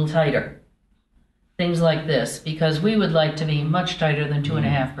all in a little tighter. Things like this, because we would like to be much tighter than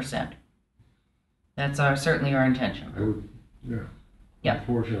 2.5%. That's certainly our intention. I would, yeah. Yeah.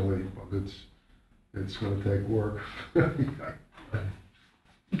 Unfortunately, it's gonna take work.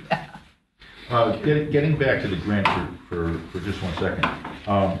 Getting back to the grant for just 1 second.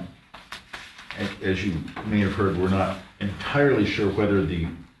 As you may have heard, we're not entirely sure whether the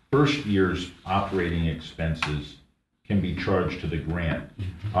first year's operating expenses can be charged to the grant.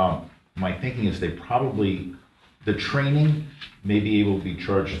 My thinking is the training may be able to be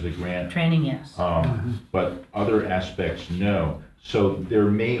charged to the grant. Training, yes. But other aspects, no. So there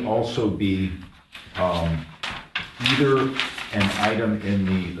may also be either an item in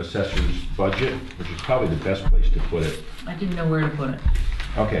the assessor's budget, which is probably the best place to put it. I didn't know where to put it.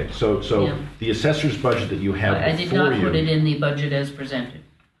 Okay, so Yeah. the assessor's budget that you have I before did not put it you, in the budget as presented.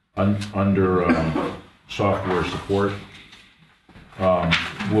 under software support,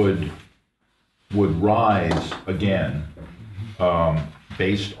 would rise again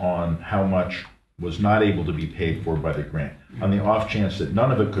based on how much was not able to be paid for by the grant. On the off chance that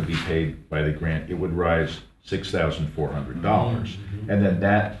none of it could be paid by the grant, it would rise $6,400, and then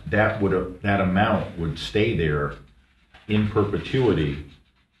that amount would stay there in perpetuity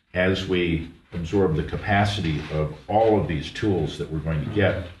as we absorb the capacity of all of these tools that we're going to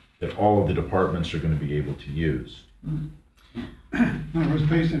get, that all of the departments are going to be able to use. No, it was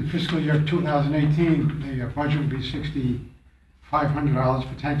based in fiscal year 2018, the budget would be $6,500,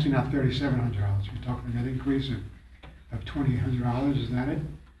 potentially not $3,700. We're talking a net increase of $2,800, is that it?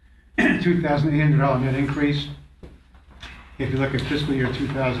 $2,800 net increase. If you look at fiscal year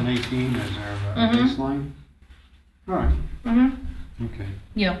 2018 as our baseline. All right, okay.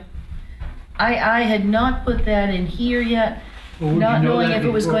 Yeah. I had not put that in here yet, Well, would not you know knowing that if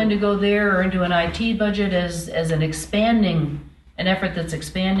it was before? going to go there or into an IT budget as an effort that's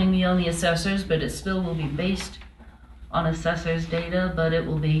expanding beyond the assessors, but it still will be based on assessors data, but it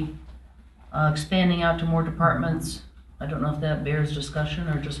will be expanding out to more departments. I don't know if that bears discussion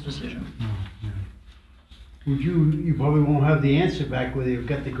or just decision. You probably won't have the answer back whether you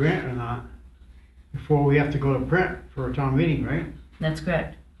get the grant or not before we have to go to print for a town meeting, right? That's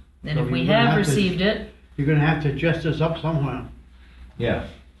correct. And So if we you're gonna have have to- received it, You're gonna have to adjust this up somewhere. Yeah.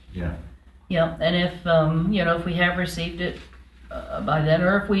 yeah, and if, if we have received it by then,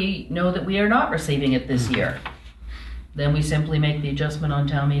 or if we know that we are not receiving it this year, then we simply make the adjustment on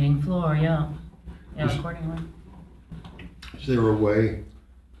town meeting floor, yeah, accordingly. Is there a way,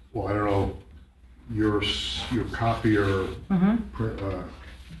 well, I don't know, your copier,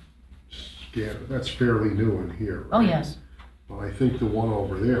 scanner, that's fairly new in here, right? Oh, yes. But I think the one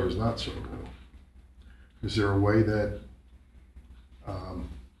over there is not so new. Is there a way that,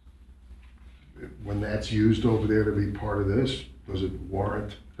 when that's used over there to be part of this, does it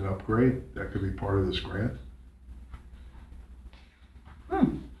warrant an upgrade? That could be part of this grant?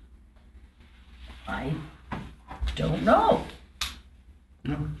 I don't know.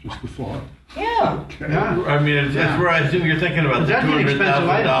 No, just a thought. Yeah. Okay. Yeah. I mean, that's where I assume you're thinking about the That's an expensive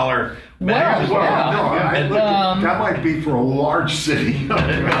item. $200,000 Well, Well, yeah. no, I look at, that might be for a large city.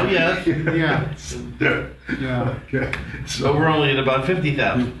 Well, yes, Yeah. Okay, so we're only at about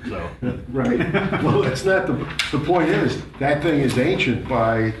 50,000. So right. Well, that's not the point is, that thing is ancient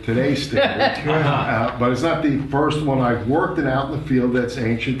by today's standards. But it's not the first one I've worked in out in the field that's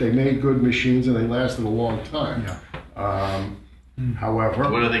ancient. They made good machines and they lasted a long time. However.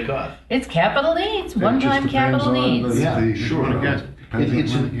 what do they cost? It's capital needs, it one-time just capital depends on needs. Sure. Yes.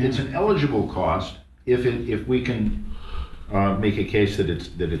 It's an eligible cost if we can make a case that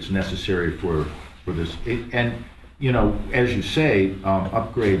it's necessary for this. And, you know, as you say,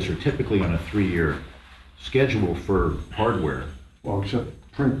 upgrades are typically on a 3-year schedule for hardware. Well, except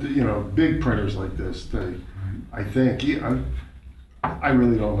print, you know, big printers like this, I think, I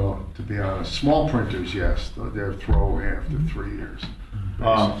really don't know, to be honest. Small printers, yes, they're throwaway after 3 years.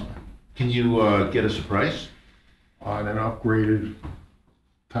 Can you get us a price? On an upgraded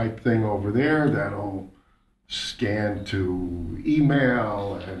type thing over there that'll scan to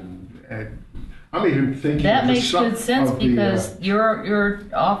email and I'm even thinking That of the makes good sense of the, because your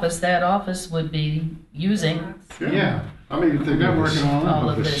office, that office would be using, Yeah. I'm even thinking They're of working on all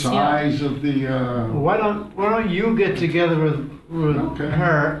of of the this, yeah. size of the. Why don't you get together with Okay.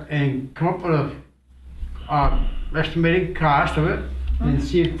 her and come up with a estimated cost of it and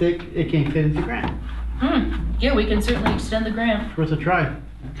see if it can fit into grant. Yeah, we can certainly extend the grant. It's worth a try.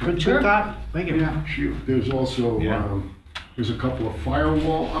 Good Sure. thought. Thank you. Yeah, shoot. There's also Yeah. there's a couple of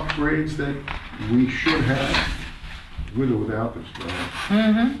firewall upgrades that we should have with or without this grant.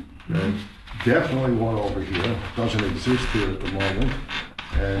 Mm-hmm. Okay. Definitely one over here, doesn't exist here at the moment,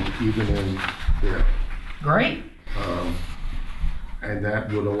 and even in there. Great. And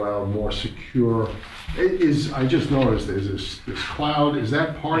that would allow more secure, I just noticed there's this cloud, is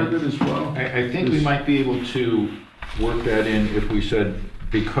that part of it as well? I think we might be able to work that in if we said,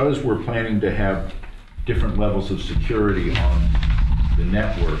 because we're planning to have different levels of security on the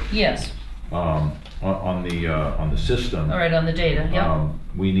network, Yes. on the system. All right, on the data. Yeah.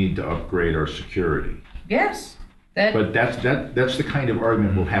 We need to upgrade our security. Yes. That. But that's the kind of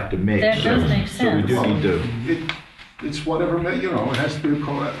argument we'll have to make. That does make So we do sense. need to. It's whatever, you know, it has to be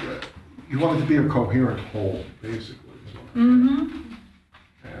you want it to be a coherent whole, basically. Mm-hmm.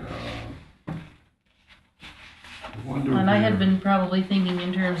 And I wonder. And I had where- been probably thinking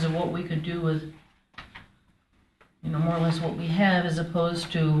in terms of what we could do with, you know, more or less what we have as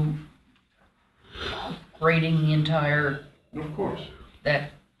opposed to grading the entire, Of course.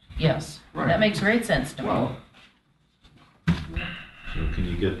 yes. Right. That makes great sense to me. Well, So can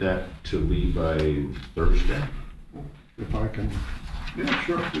you get that to Lee by Thursday? if I can, yeah,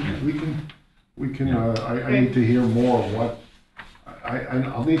 sure, we can, I need to hear more of what,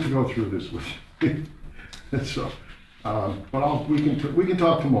 I'll need to go through this with you. So, but we can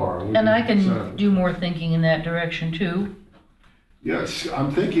talk tomorrow. We And I set can up- do more thinking in that direction too. Yes,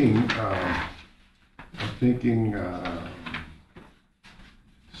 I'm thinking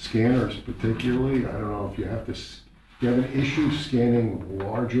scanners particularly. I don't know if you have you have an issue scanning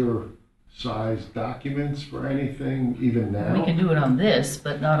larger size documents for anything, even now? We can do it on this,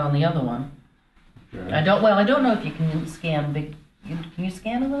 but not on the other one. Okay. I don't know if you can scan big, can you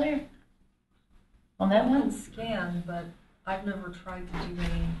scan over there? On that I can one? scan, but I've never tried to do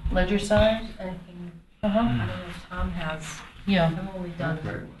any, Ledger size? anything, Uh-huh. I don't know if Tom has. Yeah. I've only done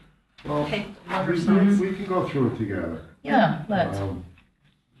Okay. Well, paper letter we size. can go through it together. Yeah, let's.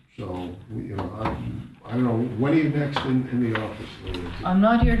 So, you know, I don't know, when are you next in the office? I'm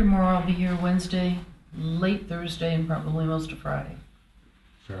not here tomorrow. I'll be here Wednesday, late Thursday, and probably most of Friday.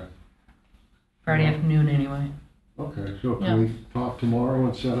 Okay. Friday afternoon, anyway. Okay, so Yeah. can we talk tomorrow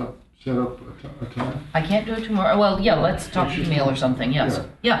and set up a time? I can't do it tomorrow. Well, yeah, let's talk email or something. Yes.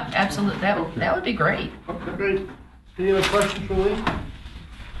 Yeah. Yeah, absolutely. That would be great. Okay. Great. Any other questions for Lee?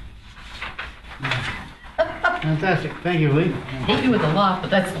 Fantastic. Thank you, Lee. Hate you with a lot,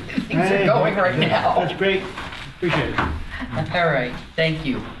 but that's the way things Hey, are going right now. That's great. Appreciate it. All right. Thank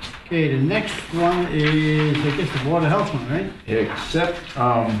you. Okay, the next one is, I guess, the Board of Health one, right? Except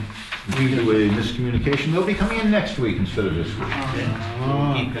we do a miscommunication. They'll be coming in next week instead of this week.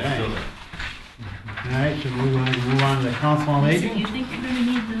 Oh, okay. All right, so we're going to move on to the Council on Do Aging. you think you're going to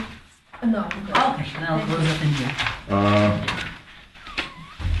need the... No, I'm good. Okay, then I'll close up in here.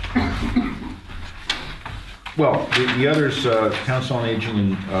 Well, the others, Council on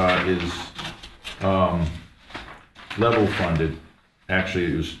Aging is level funded.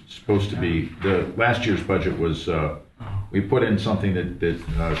 Actually, it was supposed to be, the last year's budget was, we put in something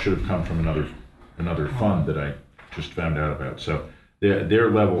that should have come from another fund that I just found out about. So they're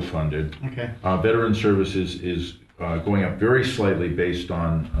level funded. Okay. Veteran Services is going up very slightly based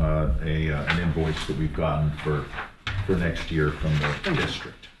on an invoice that we've gotten for next year from the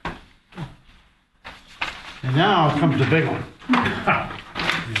district. And now comes the big one.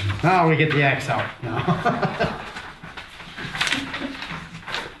 Now we get the axe out. Now.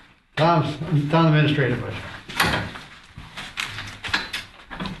 Town administrative budget.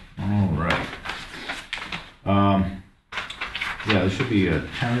 All right. Yeah, there should be a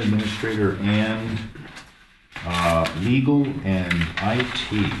town administrator and legal and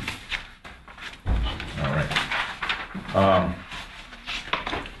IT. All right.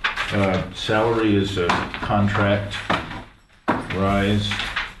 Salary is a contract rise.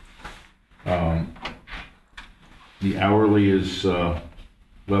 The hourly is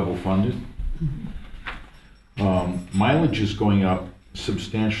level funded. Mileage is going up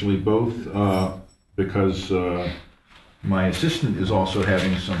substantially, both because my assistant is also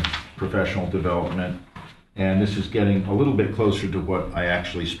having some professional development, and this is getting a little bit closer to what I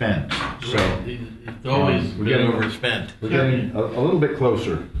actually spend. So It's always we're been getting- overspent. we're getting a little bit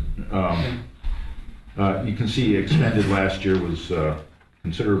closer. You can see expended last year was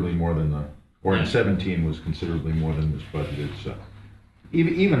considerably more than or in 17 was considerably more than was budgeted. So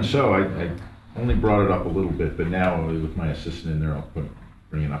even so, I only brought it up a little bit, but now with my assistant in there, I'll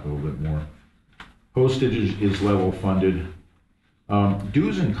bring it up a little bit more. Postage is level funded.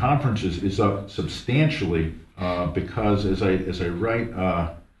 Dues and conferences is up substantially because as I write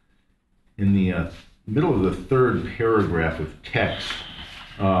in the middle of the third paragraph of text,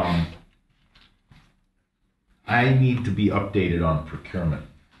 I need to be updated on procurement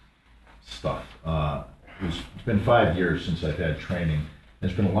stuff. It's been 5 years since I've had training.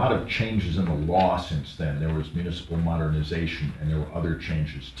 There's been a lot of changes in the law since then. There was municipal modernization, and there were other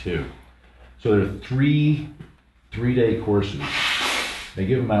changes too. So there are three-day courses. They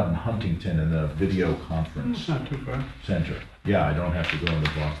give them out in Huntington in the video conference It's not too far. center. Yeah, I don't have to go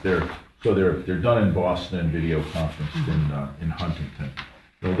into Boston. They're done in Boston and video conference in Huntington.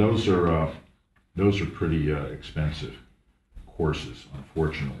 Well, those are pretty expensive courses,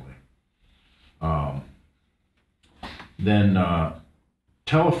 unfortunately. Then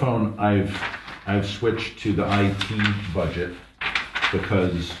telephone, I've switched to the IT budget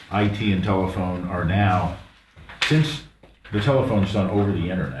because IT and telephone are now, since the telephone's done over the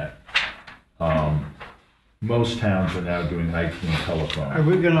internet, most towns are now doing IT and telephone. Are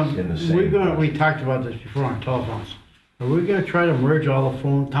we gonna, In the same budget. we talked about this before on telephones. Are we gonna try to merge all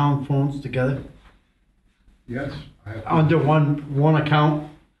the town phones together Yes. I have to- under one account?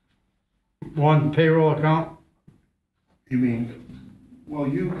 One payroll account? You mean, well,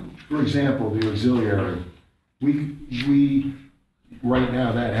 for example, the auxiliary, we, right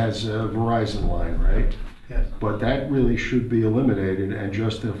now, that has a Verizon line, right? Yes. But that really should be eliminated and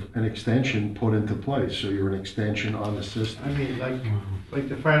just an extension put into place, so you're an extension on the system. I mean, like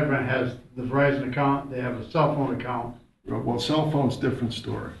the fire department has the Verizon account, they have a cell phone account. Well, cell phone's different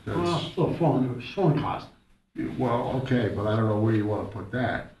story. Well, That's, still phone cost. well, okay, but I don't know where you want to put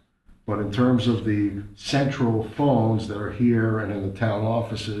that. But in terms of the central phones that are here and in the town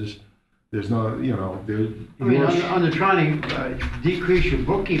offices, there's no, I mean, under trying to decrease your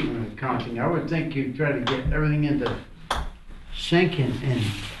bookkeeping and accounting, I would think you'd try to get everything into sync and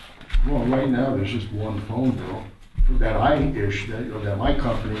well, right now, there's just one phone bill that I issue, that my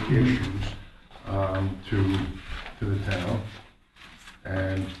company issues to the town.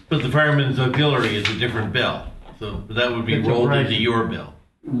 And But the fireman's auxiliary is a different bill, so that would be It's a rolled Verizon. into your bill.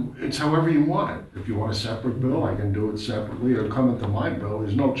 it's however you want it. If you want a separate bill, I can do it separately or come into my bill.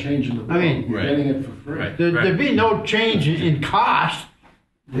 There's no change in the bill. I mean- You're Right. getting it for free. Right. there'd be no change in cost.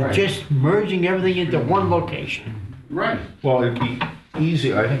 Right. Just merging everything into one location. Right. Well, it'd be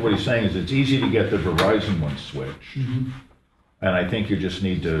easy, I think what he's saying is it's easy to get the Verizon one switched. And I think you just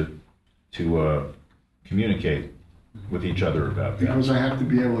need to communicate with each other about that. Because I have to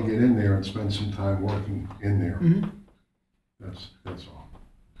be able to get in there and spend some time working in there. That's all.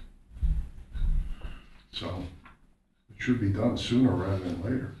 So it should be done sooner rather than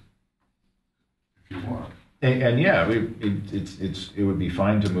later, if you want. And yeah, it would be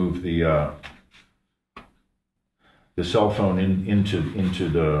fine to move the cell phone into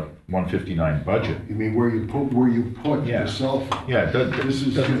the 159 budget. You mean where you put Yeah. the cell phone? Yeah, it This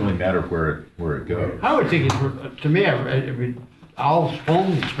is- doesn't really matter where it goes. I would think, to me, all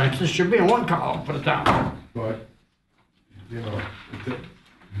phone expenses should be in one column for the town. But,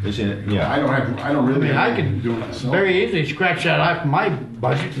 Isn't it? Yeah. I don't I really mean, I have anything can to do with the cell very phone. easily scratch that off my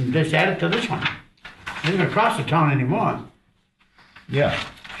budget and just add it to this one. It ain't gonna cost the town anymore. Yeah.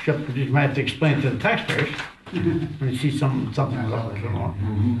 Except we just might have to explain it to the taxpayers when you see something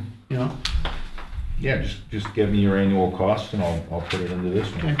wrong, you know? Yeah, just give me your annual cost and I'll put it into this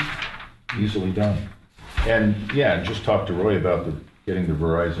one. Easily done. And yeah, just talk to Roy about getting the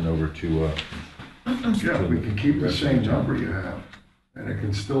Verizon over to, Yeah, we can keep the same number you have, and it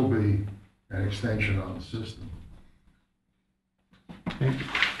can still be an extension on the system.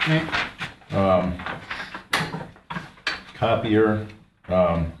 Okay. copier,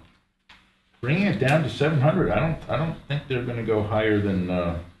 bringing it down to 700. I don't think they're gonna go higher than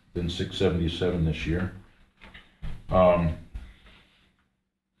 677 this year.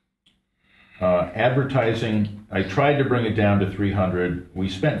 Advertising, I tried to bring it down to 300. We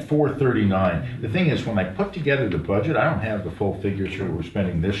spent 439. The thing is, when I put together the budget, I don't have the full figures for what we're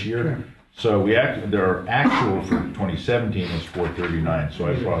spending this year. Sure. So their actual for 2017 is 439, so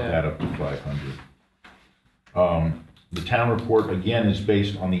I brought that up to 500. The town report, again, is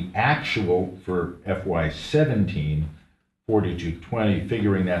based on the actual for FY17, 4220,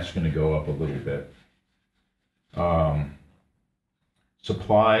 figuring that's going to go up a little bit.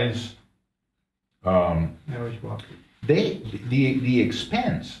 Supplies, the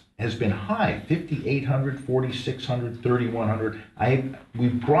expense has been high, 5,800, 4,600, 3,100. We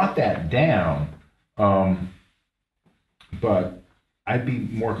brought that down, but I'd be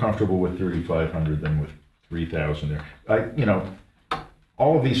more comfortable with 3,500 than with 3,000 there.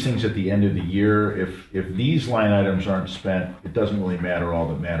 All of these things at the end of the year, if these line items aren't spent, it doesn't really matter. All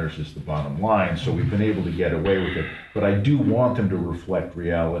that matters is the bottom line. So we've been able to get away with it, but I do want them to reflect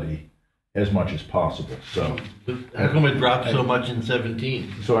reality as much as possible. So How come it dropped so much in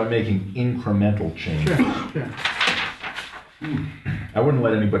 17? so I'm making incremental changes. Sure. I wouldn't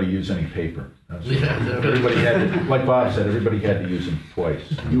let anybody use any paper. Yeah, Everybody had to, like Bob said, everybody had to use them twice.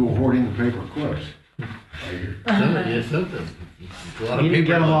 You were hoarding the paper clips. Yes, something. It's a lot of You didn't paper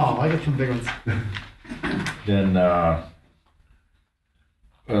get them left. all, I got some big ones. Then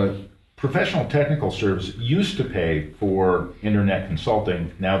professional technical service used to pay for internet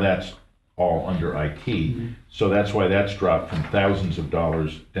consulting. Now that's all under IT. So that's why that's dropped from thousands of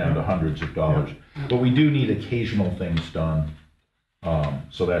dollars down to hundreds of dollars. But we do need occasional things done.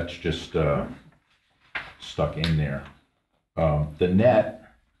 So that's just stuck in there. The net,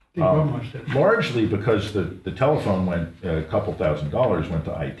 largely because the telephone went, a couple $1,000s went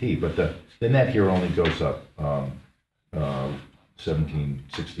to IT, but the net here only goes up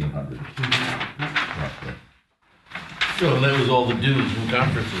 1,600 roughly. So that was all the dues and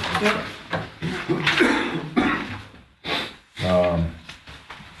conferences.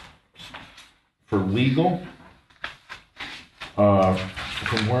 For legal,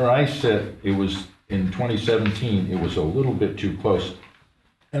 from where I sit, it was in 2017, it was a little bit too close.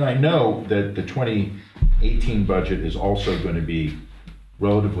 And I know that the 2018 budget is also going to be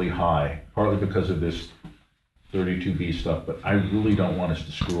relatively high, partly because of this 32B stuff, but I really don't want us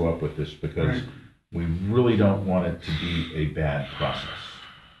to screw up with this because we really don't want it to be a bad process.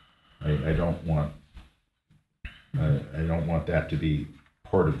 I don't want that to be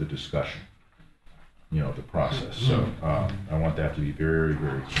part of the discussion, the process. So I want that to be very,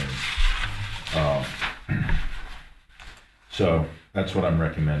 very clean. So that's what I'm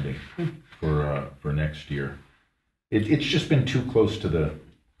recommending for next year. It's just been too close to the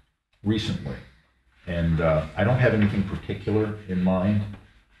recently, and I don't have anything particular in mind,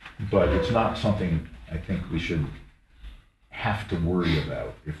 but it's not something I think we should have to worry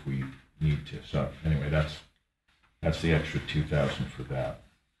about if we need to. So anyway, that's the extra 2,000 for that.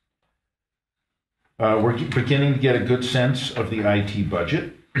 We're beginning to get a good sense of the IT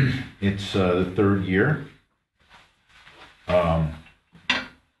budget. It's the third year.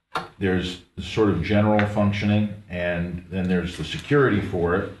 There's the sort of general functioning, and then there's the security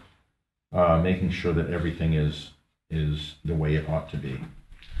for it, making sure that everything is the way it ought to be.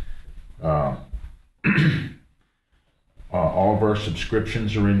 All of our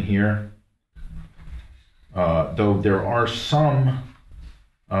subscriptions are in here, though there are some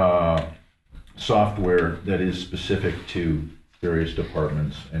software that is specific to various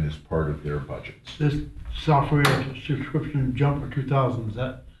departments and is part of their budgets. This software subscription jump for 2,000, is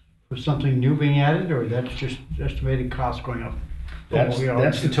that for something new being added, or that's just estimated costs going up? That's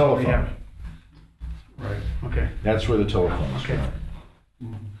the telephone. Right. Okay, That's where the telephone's Okay. going.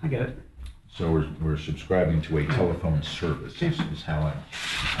 I get it. So we're subscribing to a telephone service is how I'm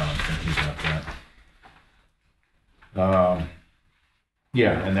thinking about that.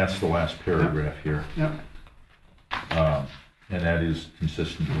 Yeah, and that's the last paragraph here. Yep. And that is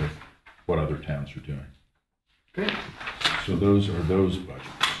consistent with what other towns are doing. Great. So those are those budgets.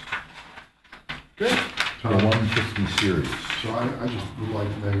 Good. The 150 series. So I just would like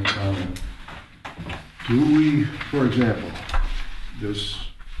to make a comment. Do we, for example, this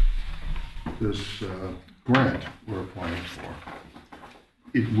grant we're applying for,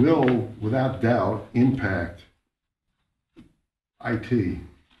 it will, without doubt, impact IT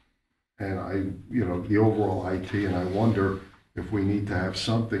and the overall IT, and I wonder if we need to have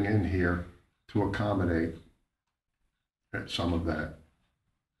something in here to accommodate some of that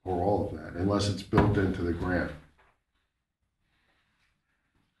or all of that, unless it's built into the grant.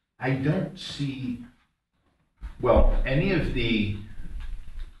 I don't see, well, any of the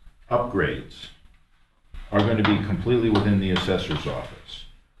upgrades are going to be completely within the assessor's office.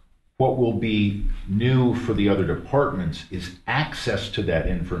 What will be new for the other departments is access to that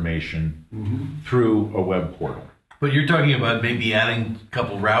information through a web portal. But you're talking about maybe adding a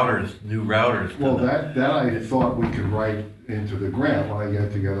couple routers, new routers. Well, that I thought we could write into the grant when I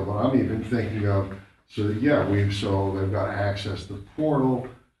get together, but I'm even thinking of, so yeah, so they've got access to the portal,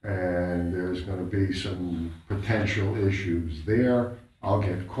 and there's gonna be some potential issues there. I'll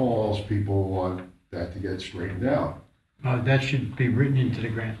get calls, people want that to get straightened out. That should be written into the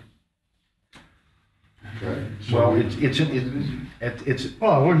grant. Okay, so Well, we-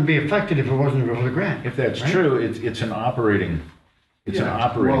 Well, it wouldn't be affected if it wasn't for the grant. if that's right? true, it's an operating,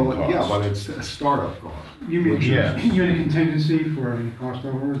 well, yeah, but it's a startup cost. You mean, Yeah. you need a contingency for any cost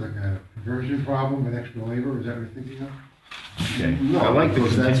overruns, like a conversion problem with extra labor, is that what you're thinking of? Okay. No, I like the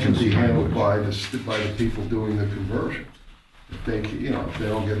because that's gonna be contingency handled language. by the people doing the conversion. If they, if they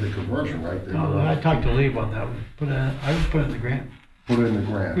don't get the conversion right, they're No, I gonna talked to Lee about that. I would put it in the grant. put it in the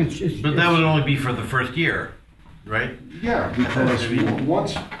grant. But that would only be for the first year, right? Yeah, because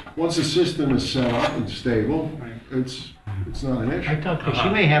once the system is set up and stable, it's not an I issue. talked to, she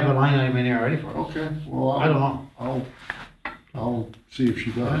may have a line item in there already for it. Okay, well, I don't know. I'll see if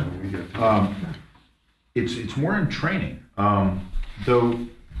she does when we get to it. It's more in training, though,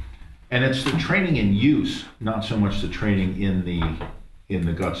 and it's the training in use, not so much the training in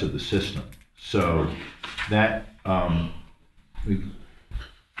the guts of the system. So that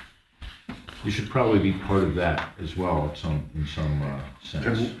you should probably be part of that as well in some sense.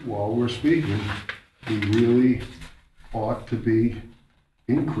 And while we're speaking, we really ought to be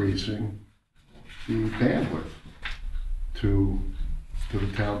increasing the bandwidth to the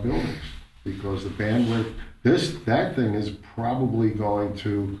town buildings, because the bandwidth, that thing is probably going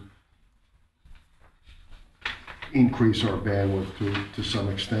to increase our bandwidth to some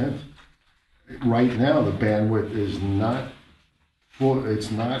extent. Right now, the bandwidth is not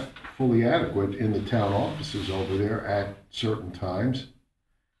fully adequate in the town offices over there at certain times.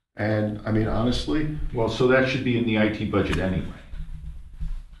 And I mean, honestly, Well, so that should be in the IT budget anyway.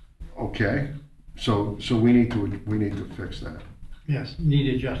 okay, so we need to fix that. Yes,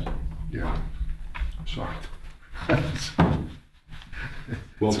 need adjustment. Yeah, I'm sorry.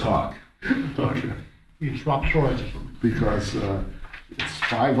 We'll talk. Okay. You swap swords or something. Because it's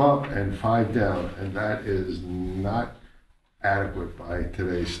 5 up and 5 down, and that is not adequate by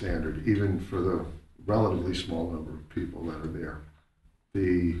today's standard, even for the relatively small number of people that are there.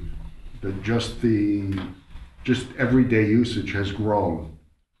 Just everyday usage has grown.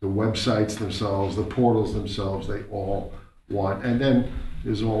 The websites themselves, the portals themselves, they all want, and then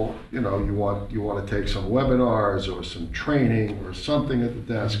there's all, you want to take some webinars or some training or something at the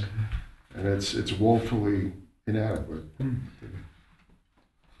desk, and it's woefully inadequate.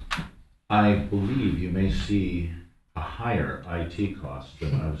 I believe you may see a higher IT cost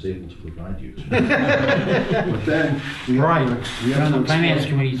than I was able to provide you. But then we have Right. to, we You're have on to the finance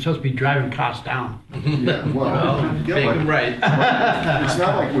explain. committee, you're supposed to be driving costs down. Yeah, well, Make yeah, them but right. it's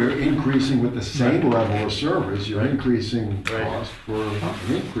not like we're increasing with the same level of service. You're increasing Right. cost for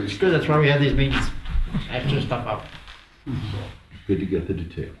an increase. It's good, that's why we have these meetings. Extra stuff up. Good to get the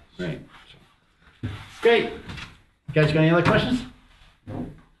details. Great. Great. You guys got any other questions? No.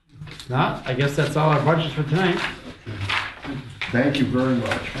 If not, I guess that's all our budgets for tonight. Thank you very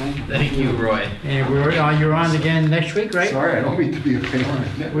much. Thank you, Roy. And you're on again next week, right? Sorry, I don't mean to be a pain in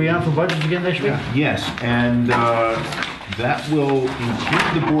the neck. We on for budgets again next week? Yes, and that will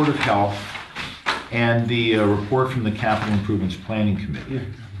include the Board of Health and the report from the Capital Improvements Planning Committee.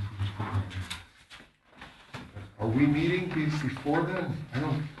 Are we meeting before then? I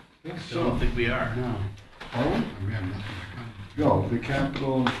don't think I so. don't think we are. No. Are we? We have nothing. No, the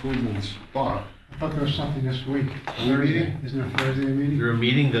capital improvements bond. I thought there was something this week. Are we meeting? Isn't there a Thursday Is meeting? there a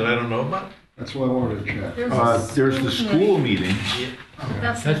meeting that I don't know about? That's what I wanted to check. There's the school meeting.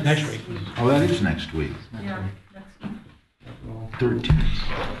 That's next week. Oh, that is next week, Yeah, next week. Capital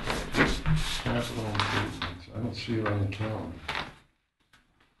 13th. capital improvements. I don't see it on the calendar.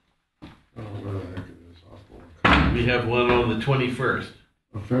 I don't know where the heck it is. I'll have to look. We have one on the 21st.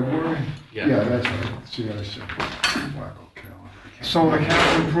 Of February? Yeah. Yeah, that's right. See, I said, wacko calendar. So the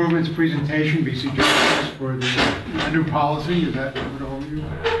capital improvements presentation, be suggestions for the new policy, is that what all you?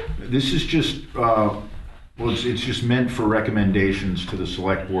 This is just, it's just meant for recommendations to the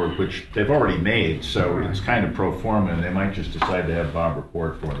select board, which they've already made, so it's kind of pro forma, and they might just decide to have Bob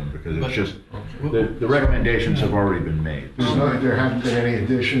report for them, because it's just, the recommendations have already been made. There haven't been any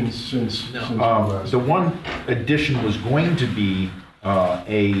additions since No. the last. The one addition was going to be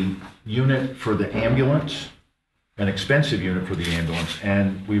a unit for the ambulance, an expensive unit for the ambulance,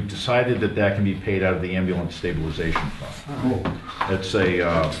 and we've decided that that can be paid out of the ambulance stabilization fund. It's a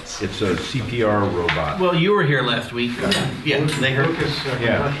CPR robot. Well, you were here last week. Yeah, they heard. Lucas,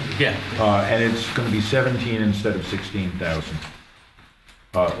 Yeah. Yeah. And it's going to be 17 instead of 16,000.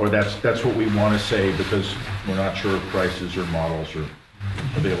 Or that's what we want to say, because we're not sure of prices or models or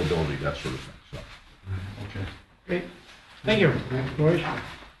availability, that sort of thing, so. Okay. Great. Thank you, George.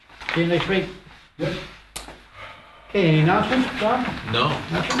 See you next week. Yep. Okay, any announcements, Bob? No.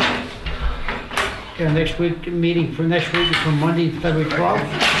 Nothing? Okay, next week, meeting for next week is from Monday, February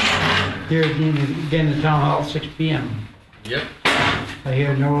 12th. Here again in the town hall, 6 p.m. Yep. I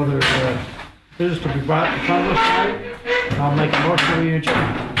hear no other business to be brought in front of us tonight. I'll make a motion to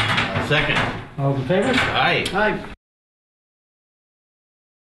adjourn. Second. All in favor? Aye. Aye.